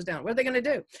restaurants closed down. What are they going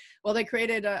to do? Well, they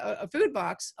created a food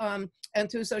box, and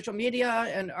through social media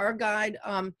and our guide,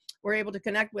 were able to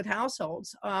connect with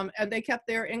households, and they kept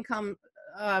their income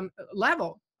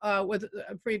level with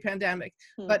pre-pandemic,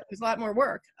 but it's a lot more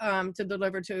work to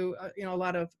deliver to a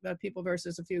lot of people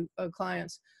versus a few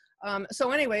clients.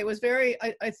 So anyway, it was very.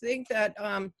 I think that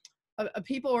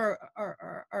people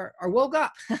are woke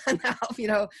up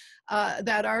now.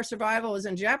 That our survival is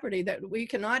in jeopardy. That we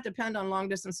cannot depend on long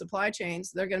distance supply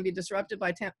chains. They're going to be disrupted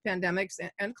by pandemics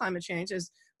and climate change as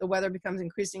the weather becomes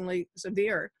increasingly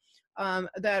severe.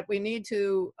 That we need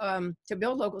to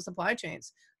build local supply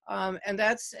chains.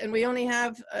 And we only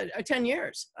have 10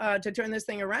 years to turn this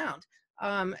thing around.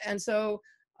 And so,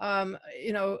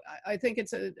 I think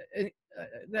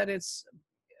that it's,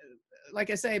 like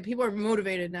I say, people are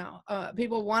motivated now.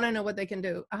 People want to know what they can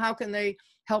do. How can they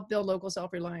help build local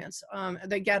self-reliance?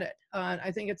 They get it.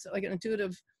 I think it's like an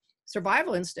intuitive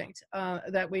survival instinct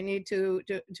that we need to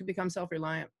become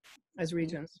self-reliant as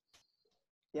regions.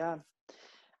 Yeah.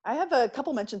 I have a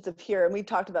couple mentions of here, and we've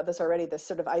talked about this already, this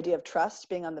sort of idea of trust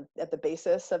being at the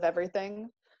basis of everything.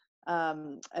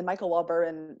 And Michael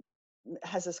Walburn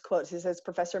has this quote. He says,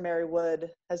 Professor Mary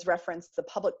Wood has referenced that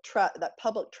public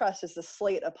trust is the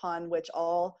slate upon which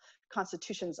all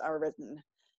constitutions are written.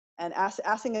 And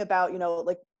asking about,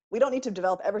 we don't need to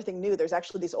develop everything new. There's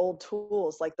actually these old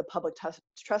tools like the public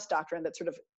trust doctrine that sort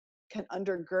of can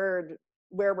undergird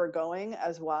where we're going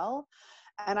as well.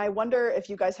 And I wonder if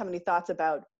you guys have any thoughts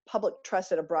about public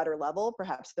trust at a broader level,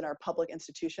 perhaps in our public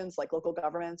institutions like local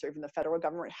governments or even the federal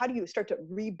government. How do you start to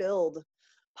rebuild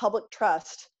public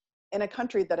trust in a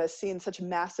country that has seen such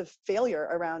massive failure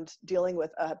around dealing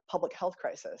with a public health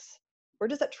crisis? Where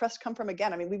does that trust come from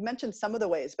again? I mean, we've mentioned some of the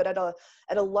ways, but at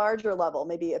a larger level,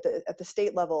 maybe at the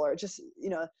state level, or just,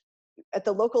 at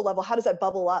the local level, how does that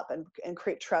bubble up and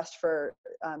create trust for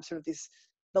sort of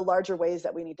the larger ways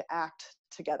that we need to act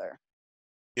together?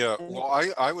 Yeah,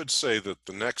 well, I would say that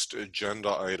the next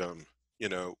agenda item,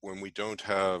 when we don't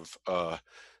have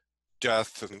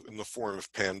death in the form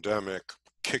of pandemic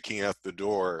kicking at the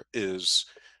door, is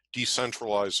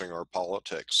decentralizing our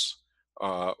politics,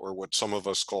 or what some of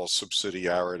us call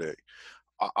subsidiarity.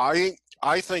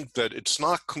 I think that it's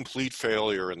not complete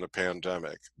failure in the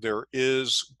pandemic. There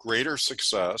is greater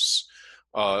success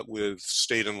with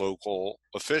state and local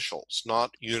officials,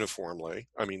 not uniformly.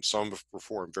 I mean, some have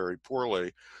performed very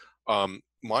poorly.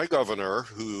 My governor,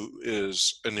 who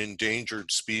is an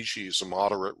endangered species, a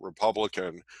moderate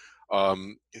Republican,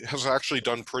 has actually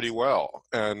done pretty well.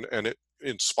 And it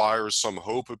inspires some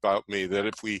hope about me that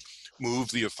if we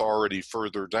move the authority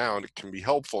further down, it can be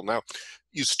helpful. Now,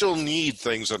 you still need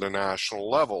things at a national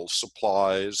level,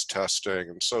 supplies, testing,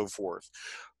 and so forth.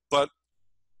 But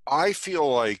I feel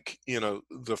like,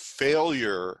 the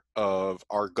failure of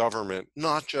our government,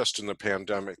 not just in the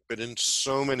pandemic, but in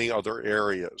so many other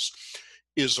areas,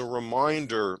 is a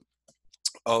reminder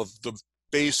of the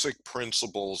basic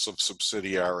principles of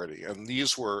subsidiarity. And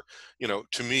these were, you know,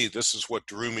 to me, this is what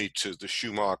drew me to the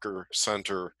Schumacher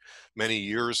Center many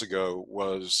years ago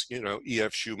was, you know,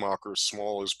 E.F. Schumacher's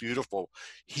Small is Beautiful.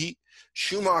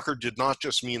 Schumacher did not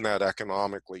just mean that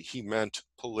economically, he meant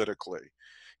politically.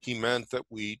 He meant that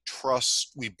we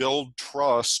build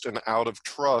trust, and out of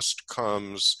trust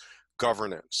comes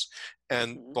governance.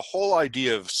 And the whole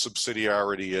idea of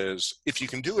subsidiarity is, if you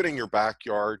can do it in your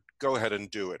backyard, go ahead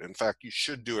and do it. In fact, you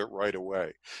should do it right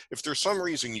away. If there's some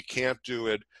reason you can't do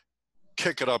it,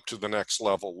 kick it up to the next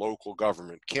level, local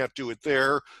government. Can't do it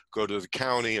there, go to the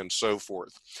county, and so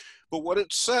forth. But what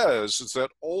it says is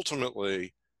that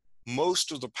ultimately,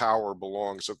 most of the power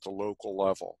belongs at the local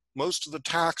level. Most of the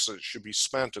taxes should be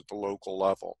spent at the local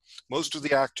level. Most of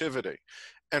the activity.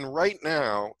 And right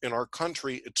now, in our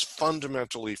country, it's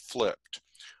fundamentally flipped.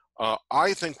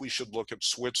 I think we should look at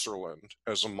Switzerland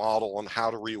as a model on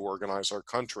how to reorganize our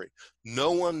country.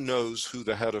 No one knows who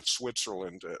the head of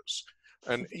Switzerland is,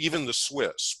 and even the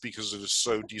Swiss, because it is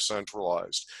so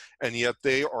decentralized. And yet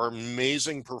they are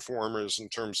amazing performers in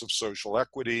terms of social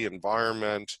equity,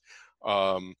 environment,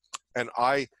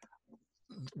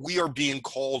 we are being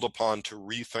called upon to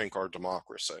rethink our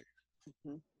democracy.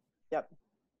 Yep.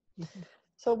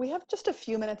 So we have just a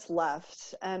few minutes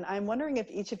left, and I'm wondering if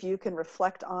each of you can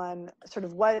reflect on sort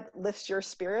of what lifts your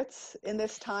spirits in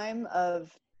this time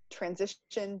of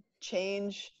transition,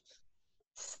 change,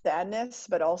 sadness,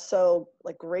 but also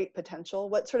like great potential.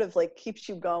 What sort of like keeps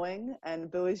you going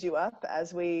and buoys you up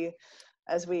as we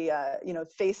you know,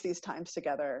 face these times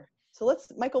together? So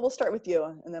Michael, we'll start with you,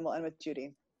 and then we'll end with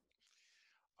Judy.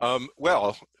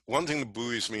 Well, one thing that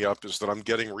buoys me up is that I'm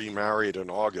getting remarried in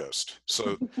August.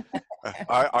 So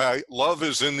love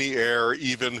is in the air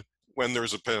even when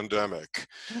there's a pandemic.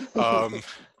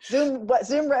 Zoom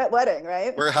wedding,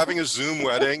 right? We're having a Zoom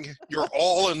wedding. You're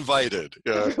all invited.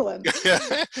 Everyone.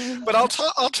 But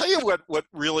I'll tell you what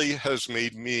really has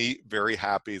made me very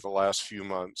happy the last few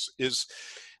months is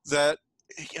that,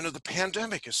 you know, the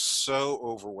pandemic is so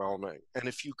overwhelming. And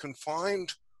if you can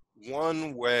find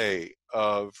one way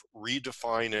of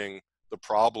redefining the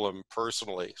problem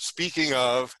personally, speaking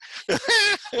of,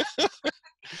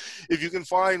 if you can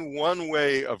find one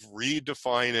way of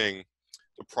redefining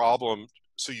the problem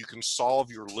so you can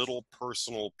solve your little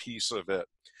personal piece of it,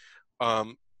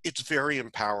 it's very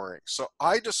empowering. So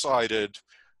I decided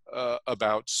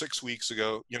about 6 weeks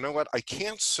ago, you know what, I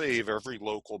can't save every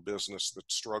local business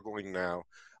that's struggling now,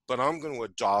 but I'm going to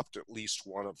adopt at least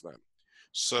one of them.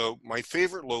 So my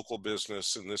favorite local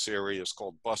business in this area is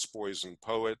called Busboys and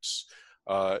Poets.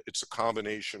 It's a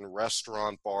combination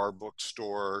restaurant, bar,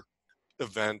 bookstore,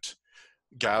 event,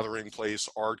 gathering place,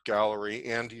 art gallery.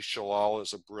 Andy Shalal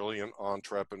is a brilliant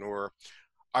entrepreneur.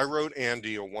 I wrote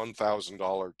Andy a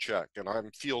 $1,000 check, and I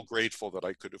feel grateful that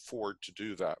I could afford to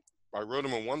do that. I wrote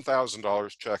him a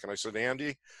 $1,000 check, and I said,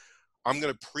 Andy, I'm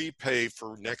going to prepay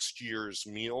for next year's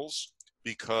meals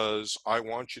because I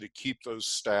want you to keep those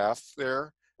staff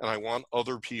there, and I want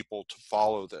other people to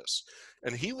follow this.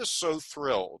 And he was so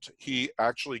thrilled. He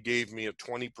actually gave me a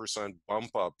 20%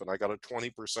 bump up, and I got a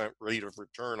 20% rate of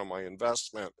return on my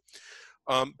investment.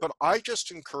 But I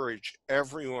just encourage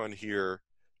everyone here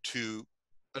to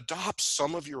adopt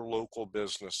some of your local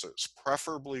businesses,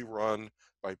 preferably run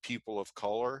by people of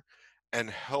color, and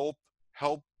help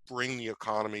bring the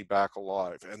economy back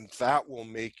alive. And that will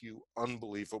make you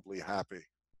unbelievably happy.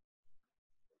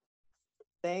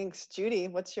 Thanks. Judy,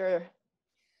 what's your...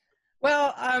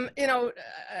 Well, you know,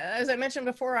 as I mentioned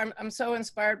before, I'm so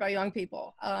inspired by young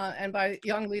people and by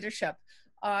young leadership,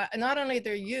 and not only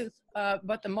their youth,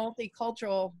 but the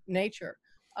multicultural nature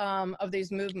of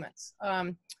these movements.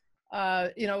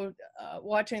 You know,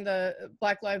 watching the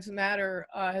Black Lives Matter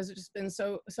has just been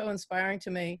so inspiring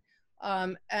to me.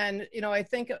 And, you know, I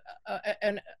think,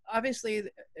 and obviously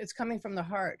it's coming from the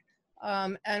heart.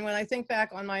 And when I think back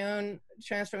on my own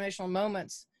transformational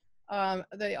moments,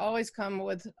 they always come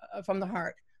from the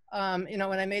heart. You know,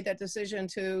 when I made that decision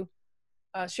to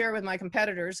share with my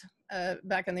competitors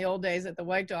back in the old days at the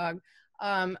White Dog,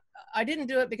 I didn't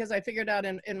do it because I figured out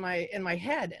in my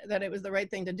head that it was the right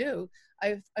thing to do.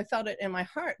 I felt it in my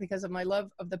heart because of my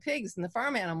love of the pigs and the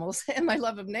farm animals and my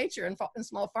love of nature and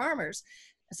small farmers.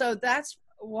 So that's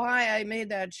why I made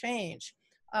that change.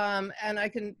 And I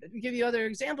can give you other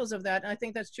examples of that. And I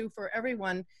think that's true for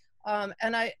everyone.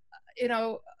 And you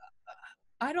know,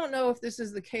 I don't know if this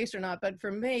is the case or not, but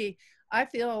for me, I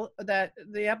feel that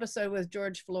the episode with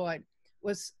George Floyd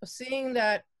was seeing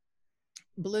that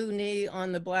blue knee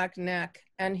on the black neck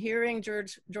and hearing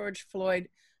George Floyd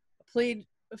plead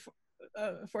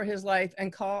for his life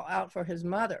and call out for his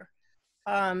mother.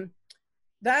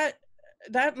 That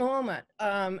that moment,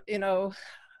 you know,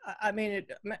 I mean,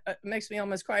 it makes me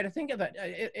almost cry to think of it.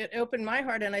 It opened my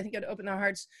heart, and I think it opened the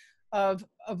hearts of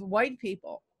white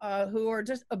people who are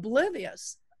just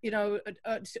oblivious, you know,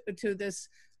 to this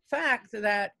fact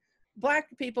that Black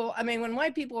people, I mean, when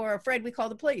white people are afraid, we call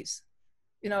the police.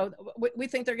 You know, we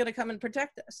think they're going to come and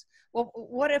protect us. Well,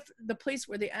 what if the police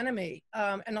were the enemy?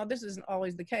 And now this isn't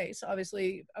always the case.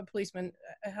 Obviously, a policeman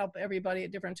help everybody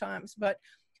at different times, but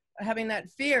having that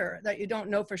fear that you don't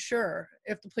know for sure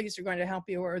if the police are going to help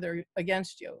you or they're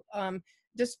against you,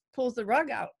 just pulls the rug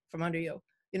out from under you.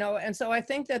 You know, and so I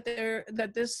think that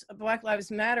this Black Lives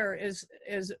Matter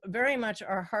is very much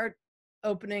our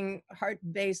heart-opening,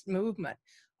 heart-based movement.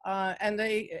 And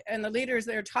the leaders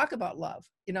there talk about love,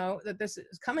 you know, that this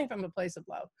is coming from a place of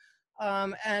love.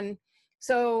 And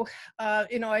so,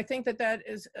 you know, I think that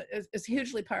is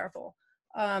hugely powerful.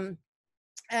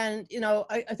 And, you know,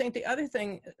 I think the other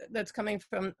thing that's coming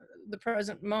from the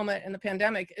present moment in the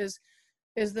pandemic is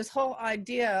this whole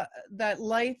idea that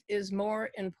life is more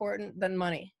important than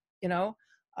money, you know?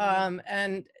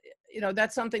 And, you know,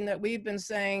 that's something that we've been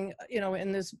saying, you know,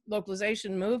 in this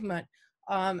localization movement.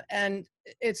 And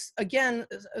it's, again,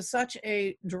 such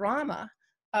a drama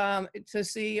to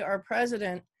see our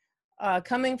president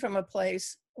coming from a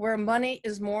place where money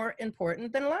is more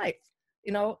important than life.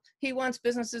 You know, he wants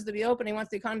businesses to be open. He wants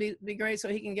the economy to be great so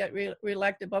he can get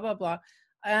reelected, blah, blah, blah.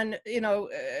 And, you know,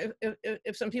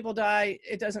 if some people die,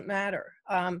 it doesn't matter.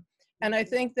 And I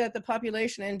think that the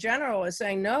population in general is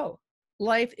saying, no,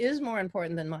 life is more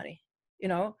important than money. You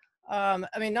know, I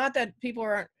mean, not that people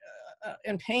aren't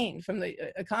in pain from the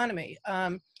economy,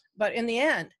 but in the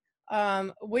end,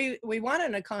 we want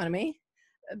an economy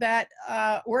that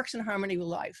works in harmony with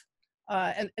life.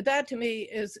 And that to me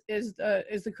is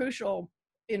the crucial,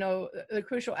 you know, the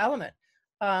crucial element.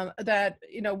 That,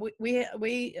 you know, we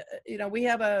you know, we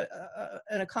have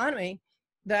an economy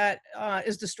that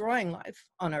is destroying life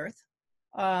on Earth,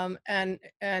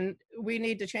 and we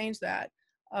need to change that.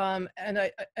 And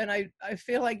I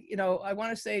feel like, you know, I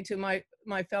want to say to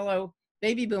my fellow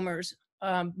baby boomers,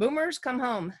 boomers, come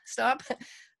home, stop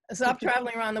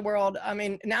traveling around the world. I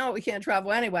mean, now we can't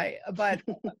travel anyway, but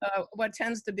what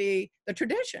tends to be the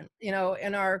tradition, you know,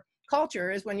 in our culture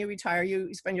is when you retire,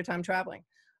 you spend your time traveling.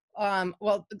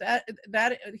 Well,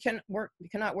 that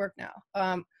cannot work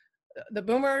now. The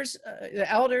boomers, the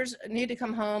elders need to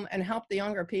come home and help the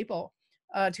younger people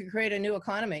to create a new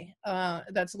economy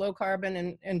that's low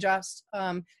carbon and just.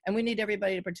 And we need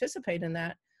everybody to participate in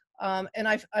that. And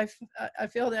I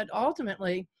feel that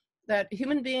ultimately that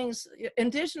human beings,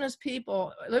 indigenous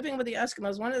people living with the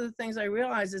Eskimos, one of the things I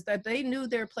realized is that they knew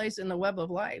their place in the web of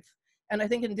life. And I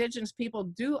think indigenous people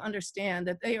do understand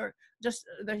that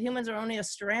that humans are only a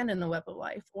strand in the web of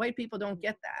life. White people don't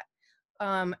get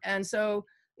that. And so,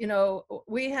 you know,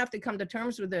 we have to come to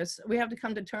terms with this. We have to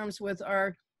come to terms with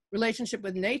our relationship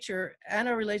with nature and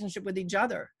our relationship with each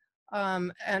other.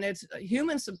 And it's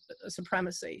human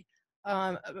supremacy,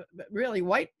 really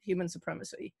white human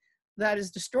supremacy, that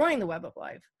is destroying the web of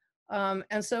life.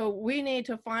 And so we need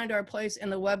to find our place in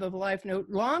the web of life no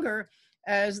longer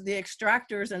as the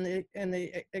extractors and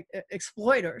the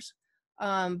exploiters,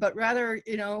 but rather,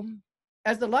 you know,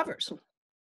 as the lovers,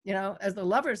 you know, as the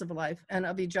lovers of life and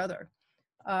of each other.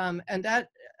 And that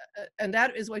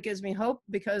is what gives me hope,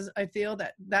 because I feel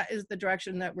that is the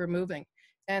direction that we're moving.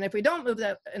 And if we don't move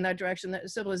in that direction, that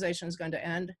civilization is going to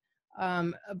end.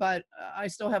 But I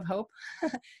still have hope,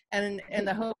 and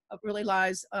the hope really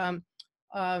lies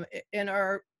in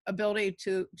our ability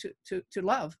to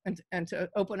love and to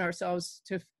open ourselves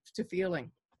to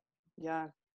feeling. Yeah.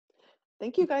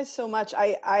 Thank you guys so much.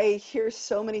 I hear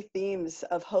so many themes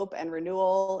of hope and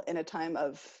renewal in a time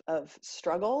of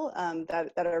struggle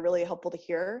that are really helpful to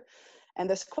hear. And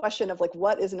this question of like,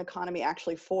 what is an economy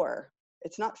actually for?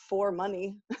 It's not for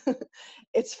money,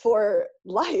 it's for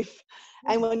life.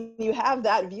 And when you have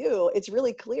that view, it's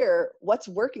really clear what's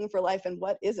working for life and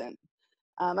what isn't.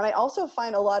 And I also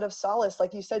find a lot of solace,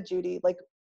 like you said, Judy, like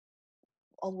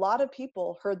a lot of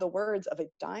people heard the words of a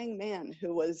dying man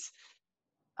who was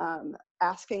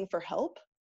asking for help.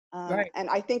 Right. And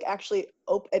I think actually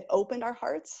it opened our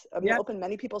hearts, Yep. opened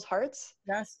many people's hearts.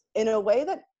 Yes. In a way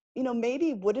that, you know,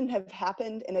 maybe wouldn't have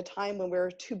happened in a time when we're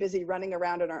too busy running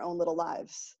around in our own little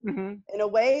lives. Mm-hmm. In a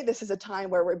way, this is a time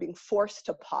where we're being forced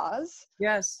to pause.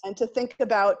 Yes. And to think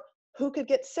about who could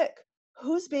get sick,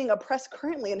 who's being oppressed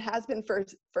currently and has been for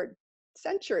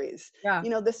centuries. Yeah. You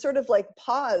know, this sort of like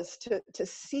pause to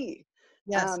see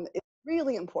Yes. is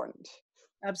really important.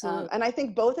 Absolutely. And I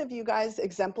think both of you guys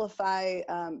exemplify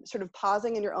sort of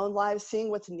pausing in your own lives, seeing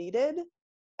what's needed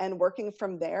and working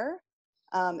from there.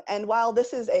 And while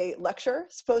this is a lecture,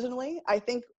 supposedly, I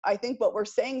think what we're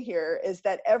saying here is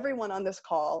that everyone on this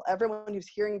call, everyone who's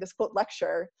hearing this quote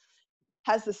lecture,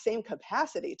 has the same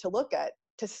capacity to look at,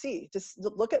 to see, to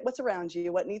look at what's around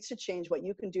you, what needs to change, what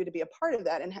you can do to be a part of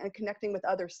that, and connecting with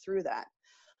others through that.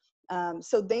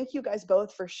 So thank you guys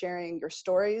both for sharing your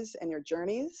stories and your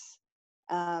journeys.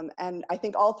 And I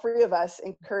think all three of us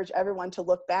encourage everyone to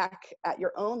look back at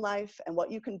your own life and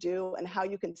what you can do and how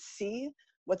you can see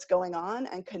what's going on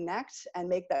and connect and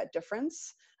make that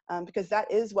difference, because that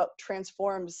is what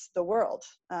transforms the world,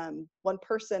 one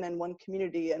person and one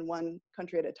community and one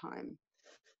country at a time.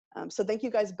 So thank you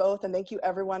guys both, and thank you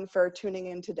everyone for tuning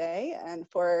in today and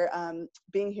for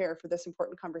being here for this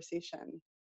important conversation.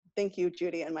 Thank you,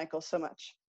 Judy and Michael, so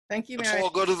much. Thank you, Let's Mary. all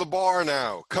go to the bar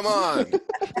now. Come on.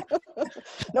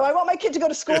 No, I want my kid to go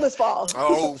to school this fall.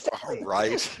 Oh, all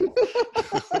right.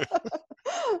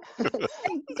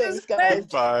 Thanks, guys.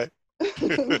 Bye.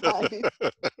 Bye.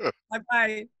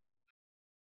 Bye-bye.